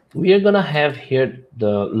 and we are gonna have here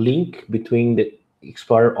the link between the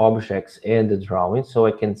Explorer objects and the drawing. So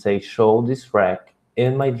I can say show this rack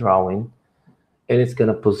in my drawing, and it's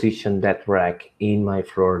gonna position that rack in my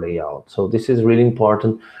floor layout. So this is really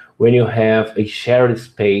important when you have a shared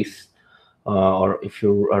space, or if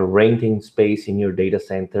you are renting space in your data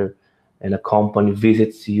center and a company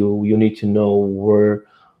visits you, you need to know where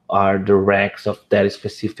are the racks of that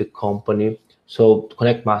specific company. So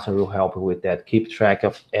ConnectMaster will help you with that. Keep track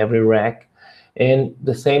of every rack. And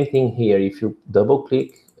the same thing here, if you double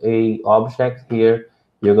click a object here,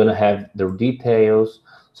 you're gonna have the details.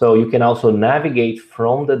 So you can also navigate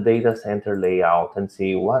from the data center layout and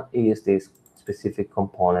see what is this specific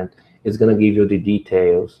component. It's gonna give you the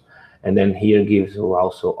details. And then here gives you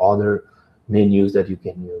also other menus that you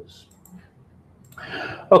can use.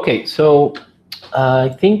 Okay, so I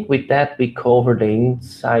think with that we covered the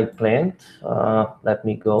inside plant. Let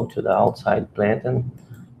me go to the outside plant and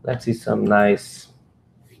let's see some nice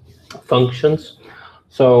functions.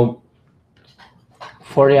 So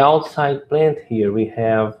for the outside plant here, we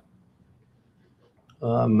have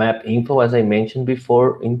map info, as I mentioned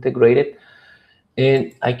before, integrated.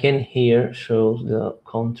 And I can here show the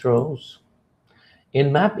controls.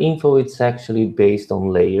 In map info, it's actually based on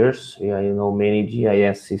layers. Yeah, you know, many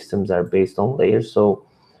GIS systems are based on layers. So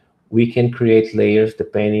we can create layers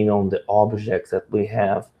depending on the objects that we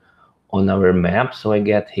have on our map. So I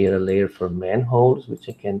get here a layer for manholes, which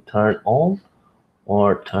I can turn on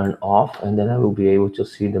or turn off, and then I will be able to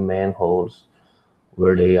see the manholes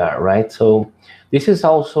where they are, right? So this is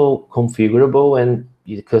also configurable, and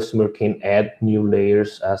the customer can add new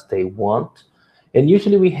layers as they want. And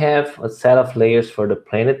usually we have a set of layers for the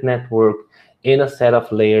Planet network and a set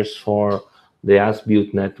of layers for the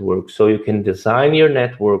as-built network. So you can design your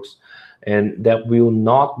networks and that will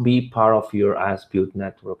not be part of your as-built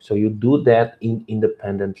network. So you do that in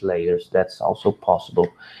independent layers. That's also possible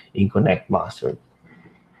in ConnectMaster.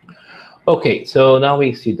 Okay, so now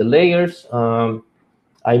we see the layers.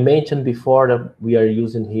 I mentioned before that we are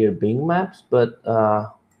using here Bing Maps, but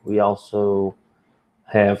we also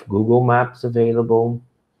have Google Maps available.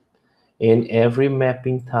 In every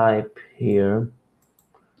mapping type here,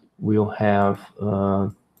 we'll have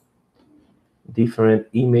different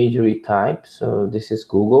imagery types. So this is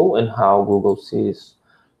Google and how Google sees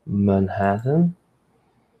Manhattan.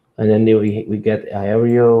 And then we get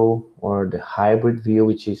aerial or the hybrid view,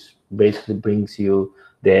 which is basically brings you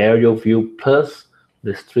the aerial view plus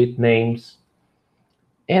the street names.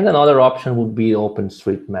 And another option would be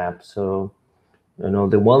OpenStreetMap. So, you know,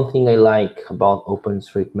 the one thing I like about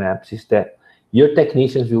OpenStreetMaps is that your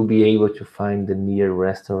technicians will be able to find the near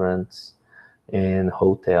restaurants and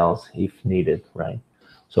hotels if needed, right?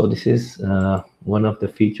 So this is one of the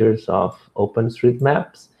features of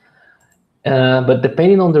OpenStreetMaps. But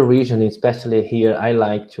depending on the region, especially here, I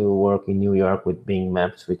like to work in New York with Bing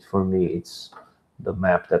Maps, which for me, it's the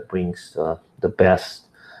map that brings the best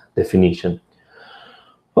definition.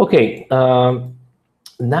 Okay,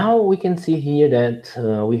 now we can see here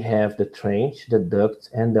that we have the trench, the duct,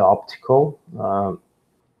 and the optical.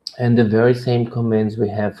 And the very same commands we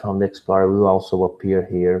have from the Explorer will also appear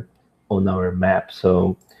here on our map.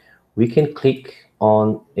 So we can click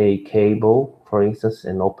on a cable, for instance,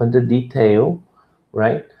 and open the detail,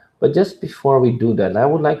 right? But just before we do that, I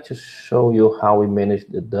would like to show you how we manage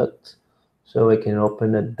the duct. So I can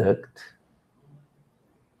open a duct,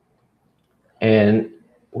 and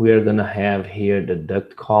we are gonna have here the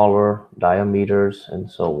duct color, diameters,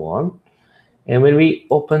 and so on. And when we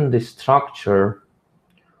open the structure,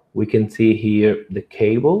 we can see here the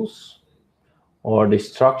cables or the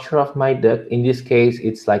structure of my duct. In this case,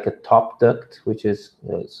 it's like a top duct, which is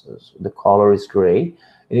the color is gray,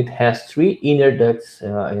 and it has three inner ducts,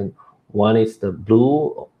 and one is the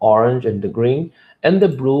blue, orange, and the green, and the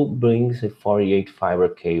blue brings a 48 fiber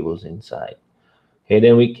cables inside. Okay,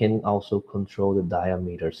 then we can also control the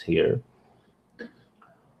diameters here.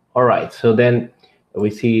 All right, so then we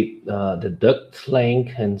see the duct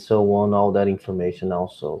length and so on, all that information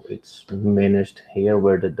also. It's managed here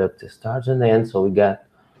where the duct starts and ends. So we got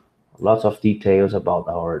lots of details about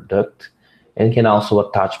our duct and can also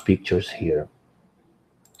attach pictures here.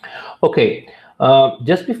 Okay,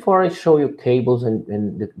 just before I show you cables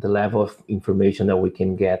and the level of information that we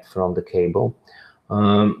can get from the cable,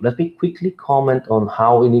 Let me quickly comment on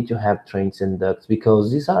how we need to have trains and ducts,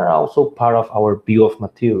 because these are also part of our bill of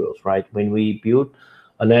materials, right? When we build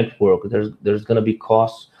a network, there's going to be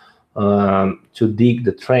costs to dig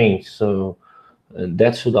the trains, so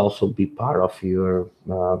that should also be part of your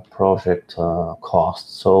project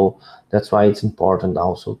cost. So that's why it's important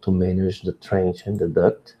also to manage the trench and the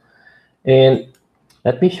duct. And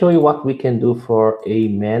let me show you what we can do for a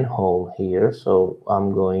manhole here. So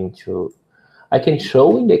I can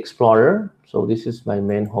show in the Explorer. So this is my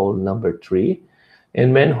manhole number 3.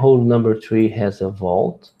 And manhole number 3 has a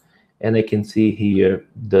vault. And I can see here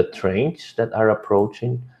the trench that are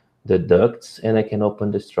approaching, the ducts, and I can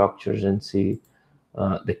open the structures and see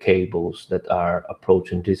the cables that are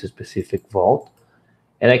approaching this specific vault.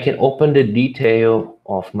 And I can open the detail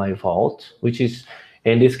of my vault, which is,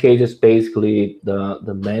 in this case, is basically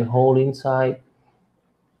the manhole inside.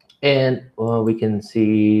 And we can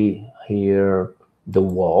see here the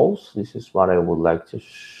walls. This is what I would like to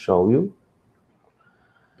show you.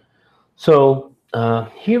 So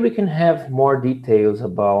here we can have more details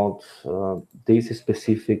about this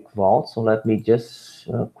specific vault. So let me just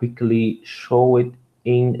quickly show it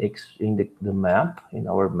in the map, in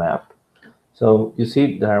our map. So you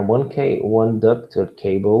see there are one ducted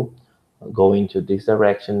cable going to this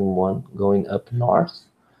direction, one going up north.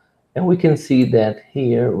 And we can see that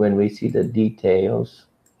here, when we see the details,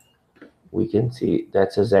 we can see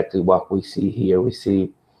that's exactly what we see here. We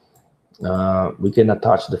see we can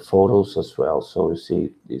attach the photos as well. So you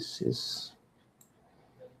see this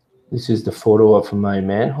is the photo of my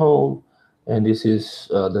manhole, and this is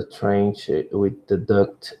the trench with the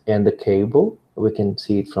duct and the cable. We can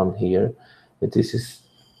see it from here. But this is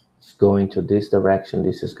going to this direction.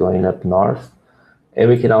 This is going up north, and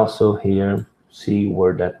we can also here see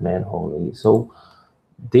where that manhole is. So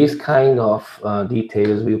this kind of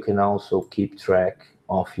details, you can also keep track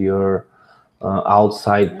of your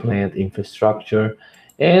outside plant infrastructure,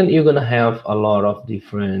 and you're gonna have a lot of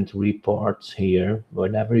different reports here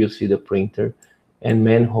whenever you see the printer. And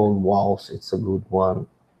manhole walls, it's a good one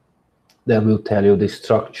that will tell you the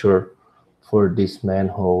structure for this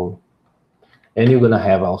manhole. And you're gonna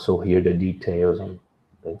have also here the details on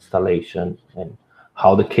the installation and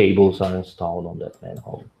how the cables are installed on that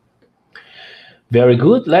manhole. Very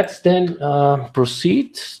good. Let's then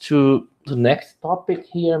proceed to the next topic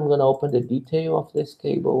here. I'm gonna open the detail of this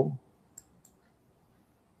cable.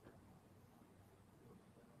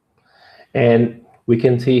 And we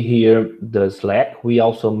can see here the slack. We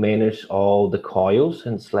also manage all the coils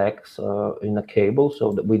and slacks in a cable,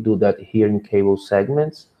 so that we do that here in cable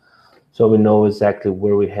segments. So we know exactly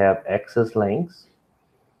where we have excess lengths.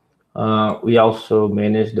 We also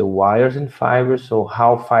manage the wires and fibers, so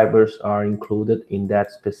how fibers are included in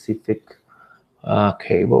that specific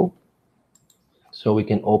cable. So we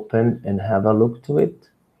can open and have a look to it.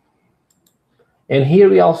 And here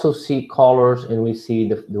we also see colors, and we see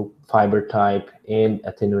the fiber type and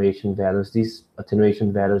attenuation values. These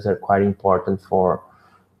attenuation values are quite important for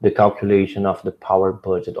the calculation of the power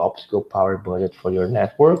budget, optical power budget for your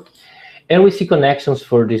network. And we see connections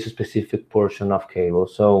for this specific portion of cable.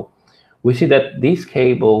 So we see that this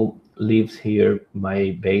cable leaves here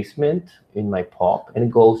my basement in my POP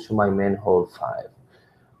and goes to my manhole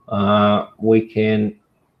 5. We can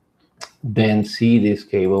then see this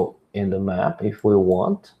cable in the map if we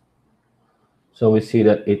want. So we see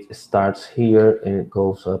that it starts here and it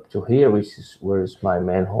goes up to here, which is where is my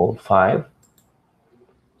manhole 5.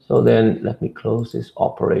 So then let me close these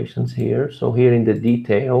operations here. So here in the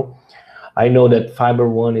detail, I know that fiber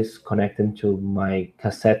 1 is connected to my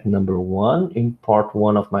cassette number 1 in port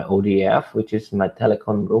 1 of my ODF, which is my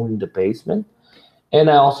telecom room in the basement. And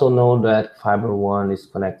I also know that fiber 1 is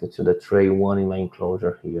connected to the tray 1 in my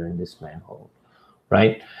enclosure here in this manhole,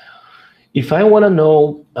 right? If I want to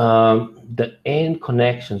know the end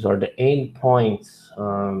connections or the end points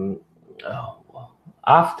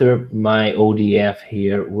after my ODF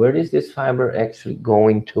here, where is this fiber actually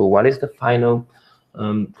going to? What is the final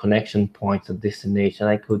connection point to destination?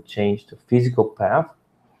 I could change to physical path,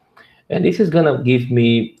 and this is gonna give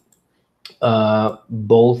me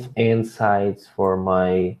both end sides for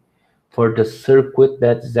the circuit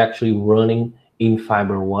that is actually running in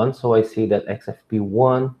fiber 1. So I see that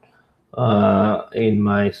XFP1 in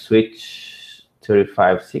my switch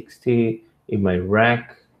 3560 in my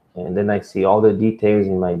rack, and then I see all the details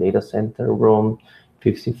in my data center room,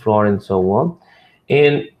 50th floor, and so on.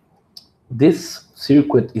 And this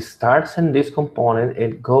circuit, it starts in this component,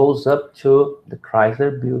 it goes up to the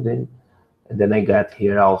Chrysler building, and then I got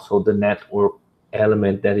here also the network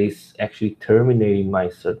element that is actually terminating my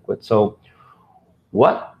circuit. So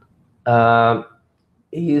what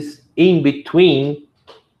is in between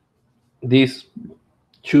these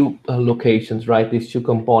two locations, right? These two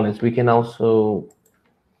components. We can also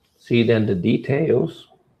see then the details.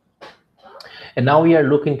 And now we are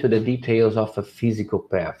looking to the details of a physical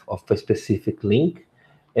path of a specific link,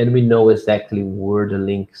 and we know exactly where the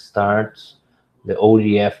link starts, the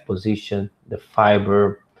ODF position, the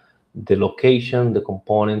fiber, the location, the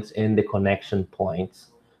components, and the connection points.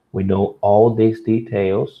 We know all these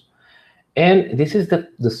details. And this is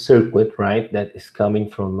the circuit, right, that is coming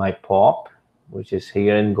from my POP, which is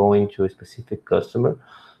here and going to a specific customer.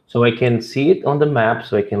 So I can see it on the map,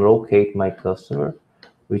 so I can locate my customer,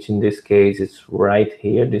 which in this case is right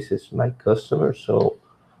here. This is my customer. So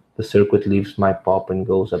the circuit leaves my POP and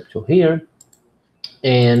goes up to here.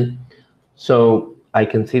 And so I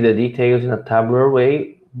can see the details in a tabular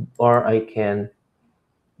way, or I can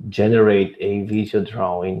generate a visual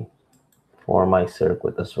drawing for my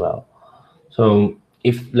circuit as well. So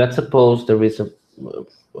if, let's suppose there is a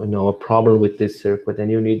problem with this circuit and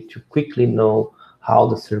you need to quickly know how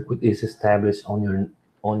the circuit is established on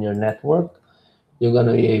your network, you're going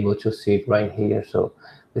to be able to see it right here. So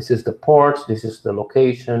this is the ports, this is the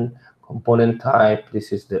location, component type,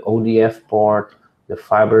 this is the ODF port, the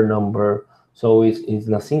fiber number. So it's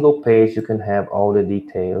in a single page, you can have all the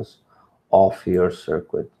details of your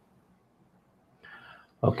circuit.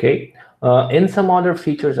 Okay, and some other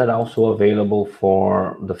features are also available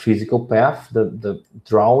for the physical path. The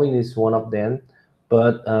drawing is one of them,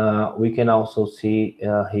 but we can also see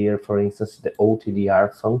here, for instance, the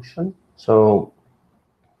OTDR function. So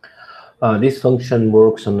this function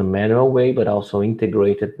works on a manual way, but also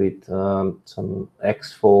integrated with some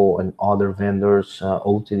Exfo and other vendors'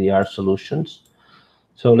 OTDR solutions.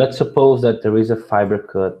 So let's suppose that there is a fiber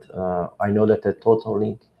cut. I know that the total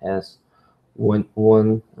link has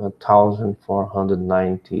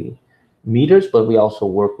 1,490 meters, but we also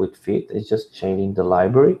work with feet. It's just changing the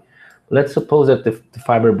library. Let's suppose that the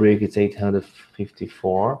fiber break is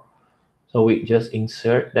 854. So we just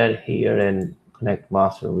insert that here, and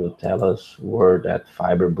ConnectMaster will tell us where that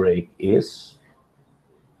fiber break is,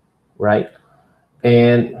 right?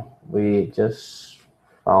 And we just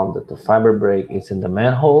found that the fiber break is in the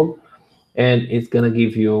manhole, and it's gonna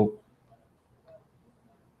give you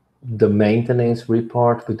the maintenance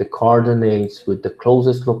report with the coordinates, with the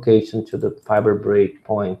closest location to the fiber break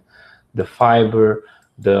point, the fiber,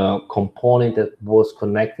 the component that was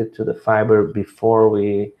connected to the fiber before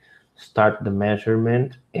we start the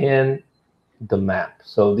measurement, and the map.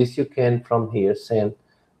 So this you can from here send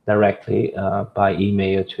directly by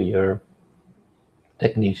email to your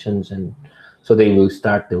technicians, and so they will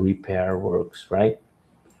start the repair works, right?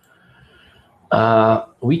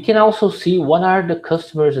 We can also see what are the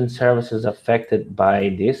customers and services affected by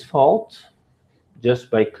this fault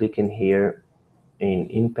just by clicking here in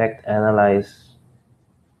Impact Analyzer.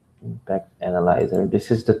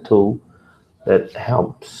 This is the tool that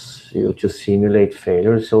helps you to simulate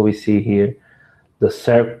failures. So we see here the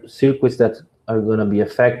circuits that are going to be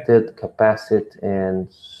affected, capacity,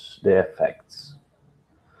 and the effects.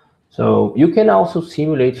 So you can also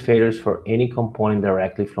simulate failures for any component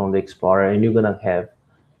directly from the Explorer, and you're going to have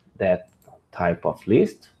that type of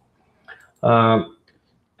list.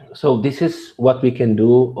 So this is what we can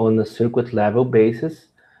do on a circuit level basis.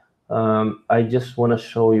 I just want to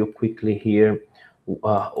show you quickly here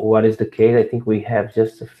what is the case. I think we have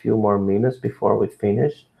just a few more minutes before we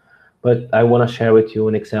finish, but I want to share with you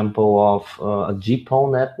an example of a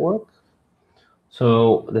GPON network.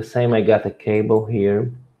 So the same, I got a cable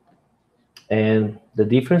here, and the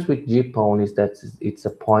difference with GPON is that it's a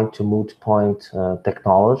point-to-multipoint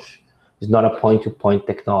technology. It's not a point-to-point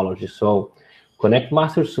technology. So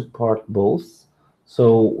ConnectMaster support both.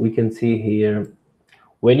 So we can see here,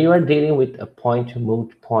 when you are dealing with a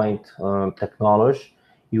point-to-multipoint technology,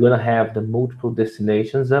 you're going to have the multiple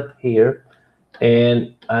destinations up here.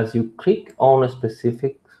 And as you click on a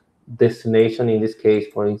specific destination, in this case,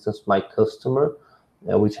 for instance, my customer,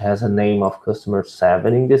 which has a name of customer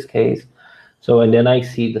 7 in this case. So, and then I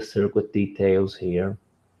see the circuit details here,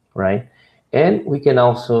 right? And we can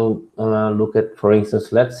also look at, for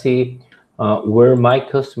instance, let's see where my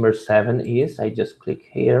customer 7 is. I just click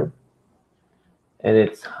here, and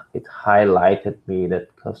it highlighted me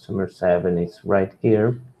that customer 7 is right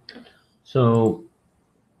here. So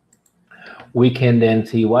we can then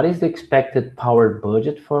see what is the expected power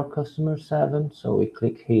budget for customer 7. So we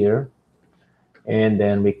click here, and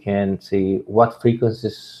then we can see what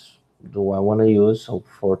frequencies do I want to use. So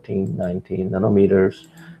 1490 nanometers,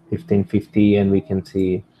 1550, and we can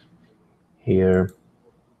see here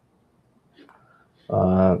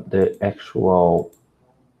the actual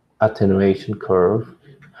attenuation curve.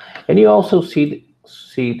 And you also see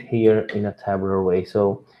it here in a tabular way.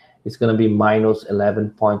 So it's going to be minus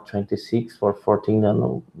 11.26 for 19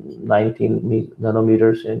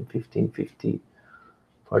 nanometers and 1550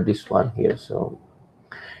 for this one here. So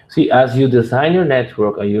see, as you design your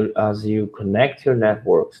network, as you connect your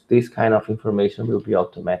networks, this kind of information will be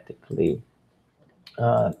automatically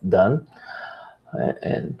done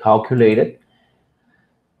and calculated.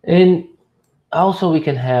 And also we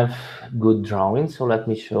can have good drawings. So let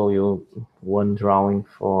me show you one drawing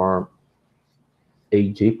for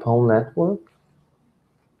a GPON network.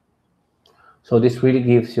 So this really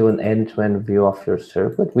gives you an end-to-end view of your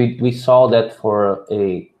circuit. We saw that for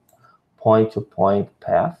a point-to-point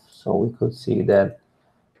path, so we could see that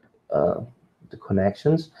the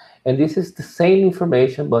connections. And this is the same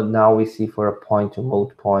information, but now we see for a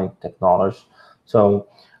point-to-multipoint technology. So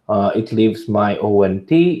it leaves my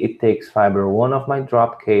ONT, it takes fiber 1 of my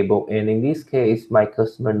drop cable, and in this case, my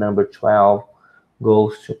customer number 12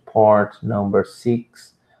 goes to port number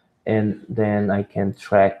 6, and then I can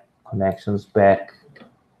track connections back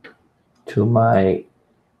to my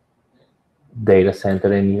data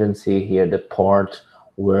center and even see here the port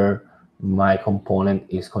where my component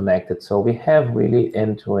is connected. So we have really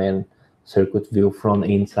end-to-end circuit view from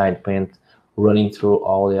inside plant running through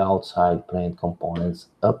all the outside plant components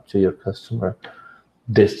up to your customer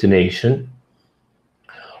destination.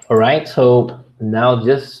 All right, so now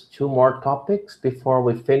just 2 more topics before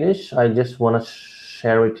we finish. I just want to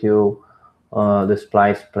share with you the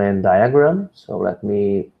splice plan diagram. So let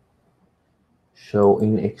me show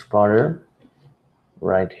in Explorer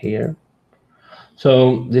right here.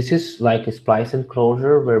 So this is like a splice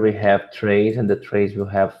enclosure where we have trays, and the trays will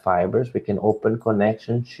have fibers. We can open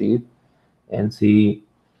connection sheet and see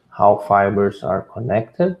how fibers are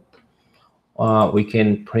connected. We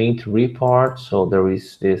can print report. So there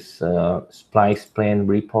is this splice plan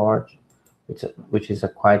report, which is a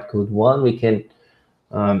quite good one. We can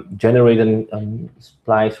generate a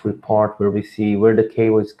splice report where we see where the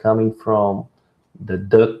cable is coming from, the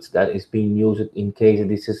duct that is being used in case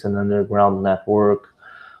this is an underground network,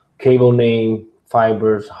 cable name,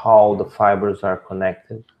 fibers, how the fibers are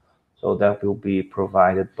connected. So that will be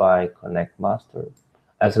provided by ConnectMaster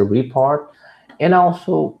as a report, and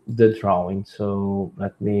also the drawing. So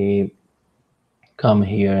let me come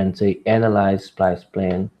here and say analyze splice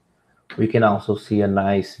plan. We can also see a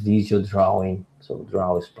nice visual drawing. So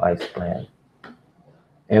draw a splice plan.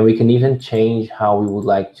 And we can even change how we would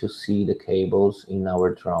like to see the cables in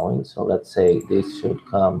our drawing. So let's say this should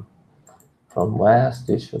come from west,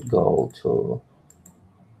 this should go to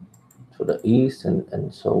the east,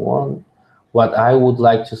 and so on. What I would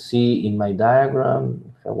like to see in my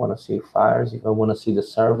diagram, if I want to see fires, if I want to see the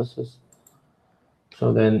services.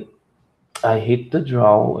 So then I hit the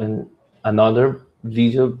draw, and another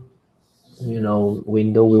visual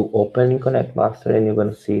window will open in ConnectMaster, and you're going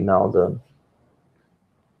to see now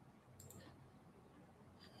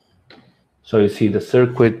so you see the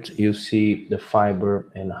circuit, you see the fiber,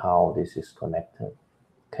 and how this is connected.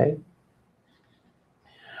 Okay.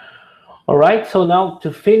 All right, so now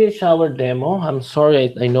to finish our demo, I'm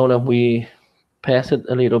sorry, I know that we passed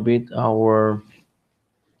a little bit our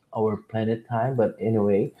planned time, but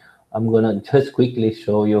anyway, I'm gonna just quickly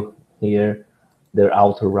show you here their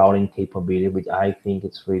auto routing capability, which I think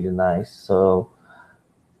it's really nice. So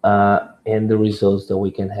and the results that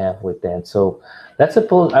we can have with that. So let's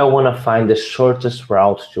suppose I want to find the shortest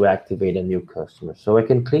route to activate a new customer. So I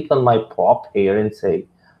can click on my POP here and say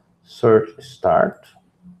search start.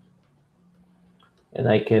 And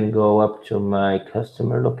I can go up to my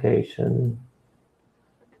customer location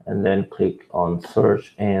and then click on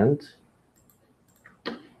search end.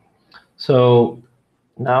 So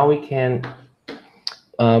now we can,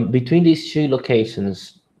 between these 2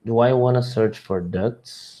 locations, do I want to search for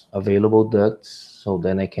ducts, available ducts, so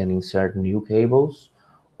then I can insert new cables?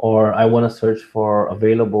 Or I want to search for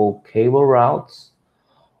available cable routes?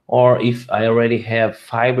 Or if I already have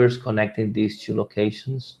fibers connecting these 2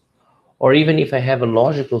 locations? Or even if I have a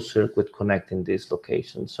logical circuit connecting these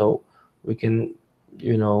locations? So we can,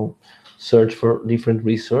 search for different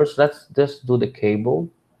resources. Let's just do the cable.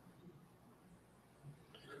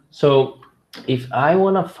 So if I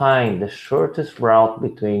want to find the shortest route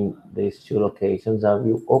between these 2 locations, I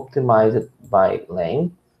will optimize it by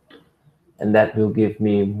length, and that will give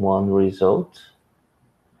me one result,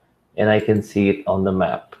 and I can see it on the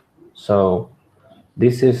map. So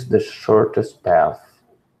this is the shortest path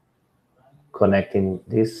connecting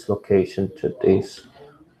this location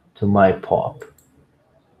to my POP.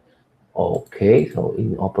 Okay, so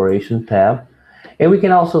in operation tab, And we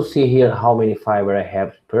can also see here how many fiber I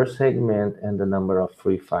have per segment and the number of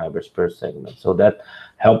free fibers per segment. So that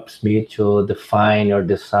helps me to define or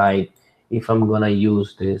decide if I'm gonna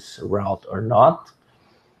use this route or not.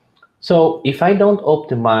 So if I don't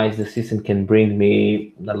optimize, the system can bring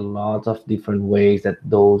me a lot of different ways that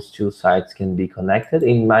those two sites can be connected.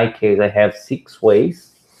 In my case, I have 6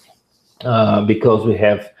 ways because we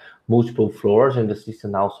have multiple floors, and the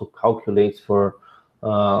system also calculates for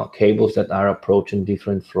cables that are approaching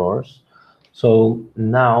different floors. So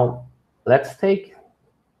now let's take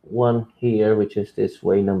one here, which is this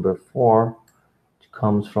way number 4, which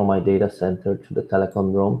comes from my data center to the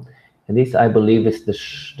telecom room. And this, I believe, is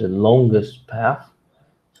the longest path.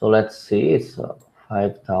 So let's see, it's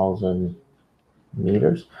 5,000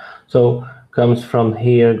 meters. So comes from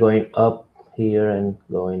here, going up here and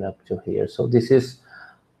going up to here. So this is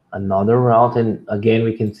another route. And again,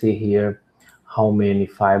 we can see here how many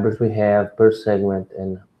fibers we have per segment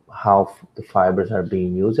and how the fibers are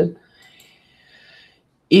being used.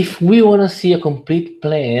 If we want to see a complete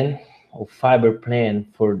plan or fiber plan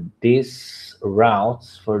for these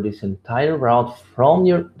routes, for this entire route from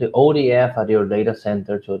the ODF at your data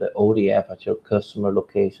center to the ODF at your customer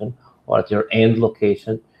location or at your end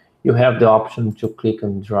location, you have the option to click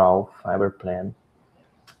and draw fiber plan.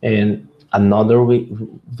 And another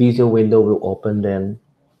visual window will open then.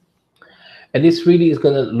 And this really is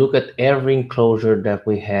going to look at every enclosure that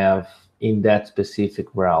we have in that specific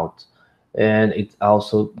route. And it's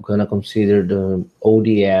also going to consider the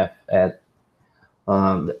ODF at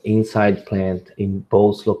the inside plant in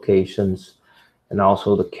both locations, and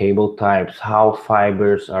also the cable types, how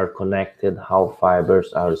fibers are connected, how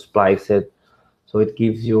fibers are spliced. So it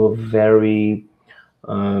gives you a very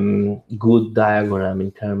good diagram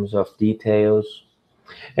in terms of details.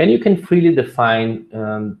 And you can freely define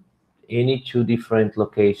any 2 different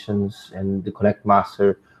locations, and the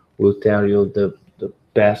ConnectMaster will tell you the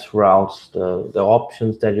best routes, the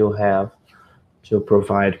options that you have to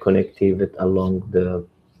provide connectivity along the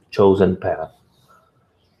chosen path.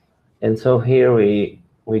 And so here we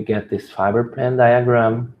get this fiber plan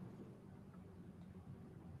diagram.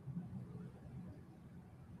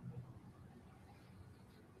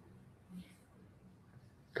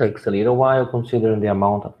 Takes a little while considering the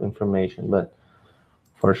amount of information, but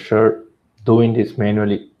for sure doing this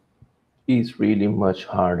manually is really much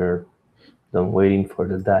harder than waiting for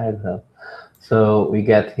the diagram. So we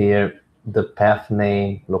get here the path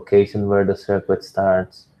name, location where the circuit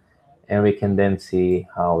starts, and we can then see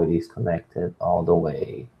how it is connected all the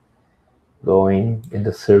way. Going in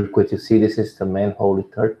the circuit, you see this is the manhole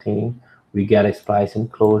 13. We get a splice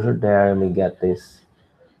enclosure there, and we get these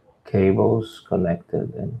cables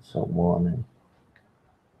connected and so on. And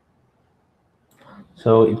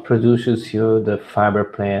so it produces you the fiber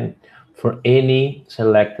plan for any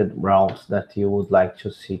selected routes that you would like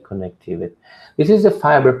to see connectivity. This is the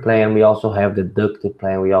fiber plan. We also have the ducted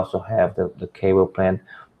plan. We also have the cable plan.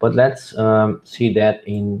 But let's see that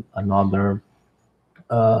in another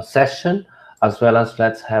session, as well as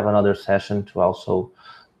let's have another session to also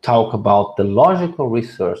talk about the logical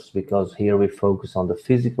resource, because here we focus on the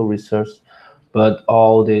physical resource, but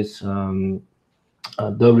all these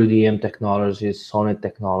WDM technologies, Sonnet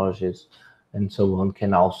technologies, and so on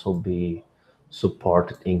can also be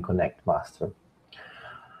supported in ConnectMaster.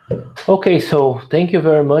 Okay, so thank you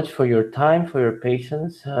very much for your time, for your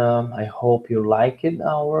patience. I hope you like it,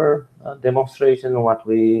 our demonstration, what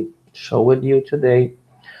we showed you today.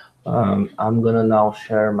 I'm gonna now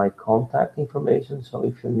share my contact information, so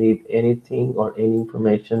if you need anything or any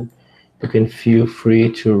information, you can feel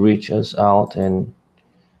free to reach us out and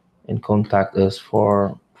contact us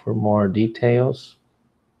for more details.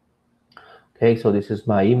 Okay, so this is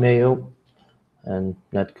my email, and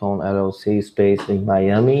Netcon LLC is based in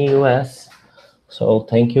Miami, US. So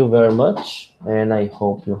thank you very much, and I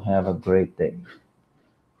hope you have a great day.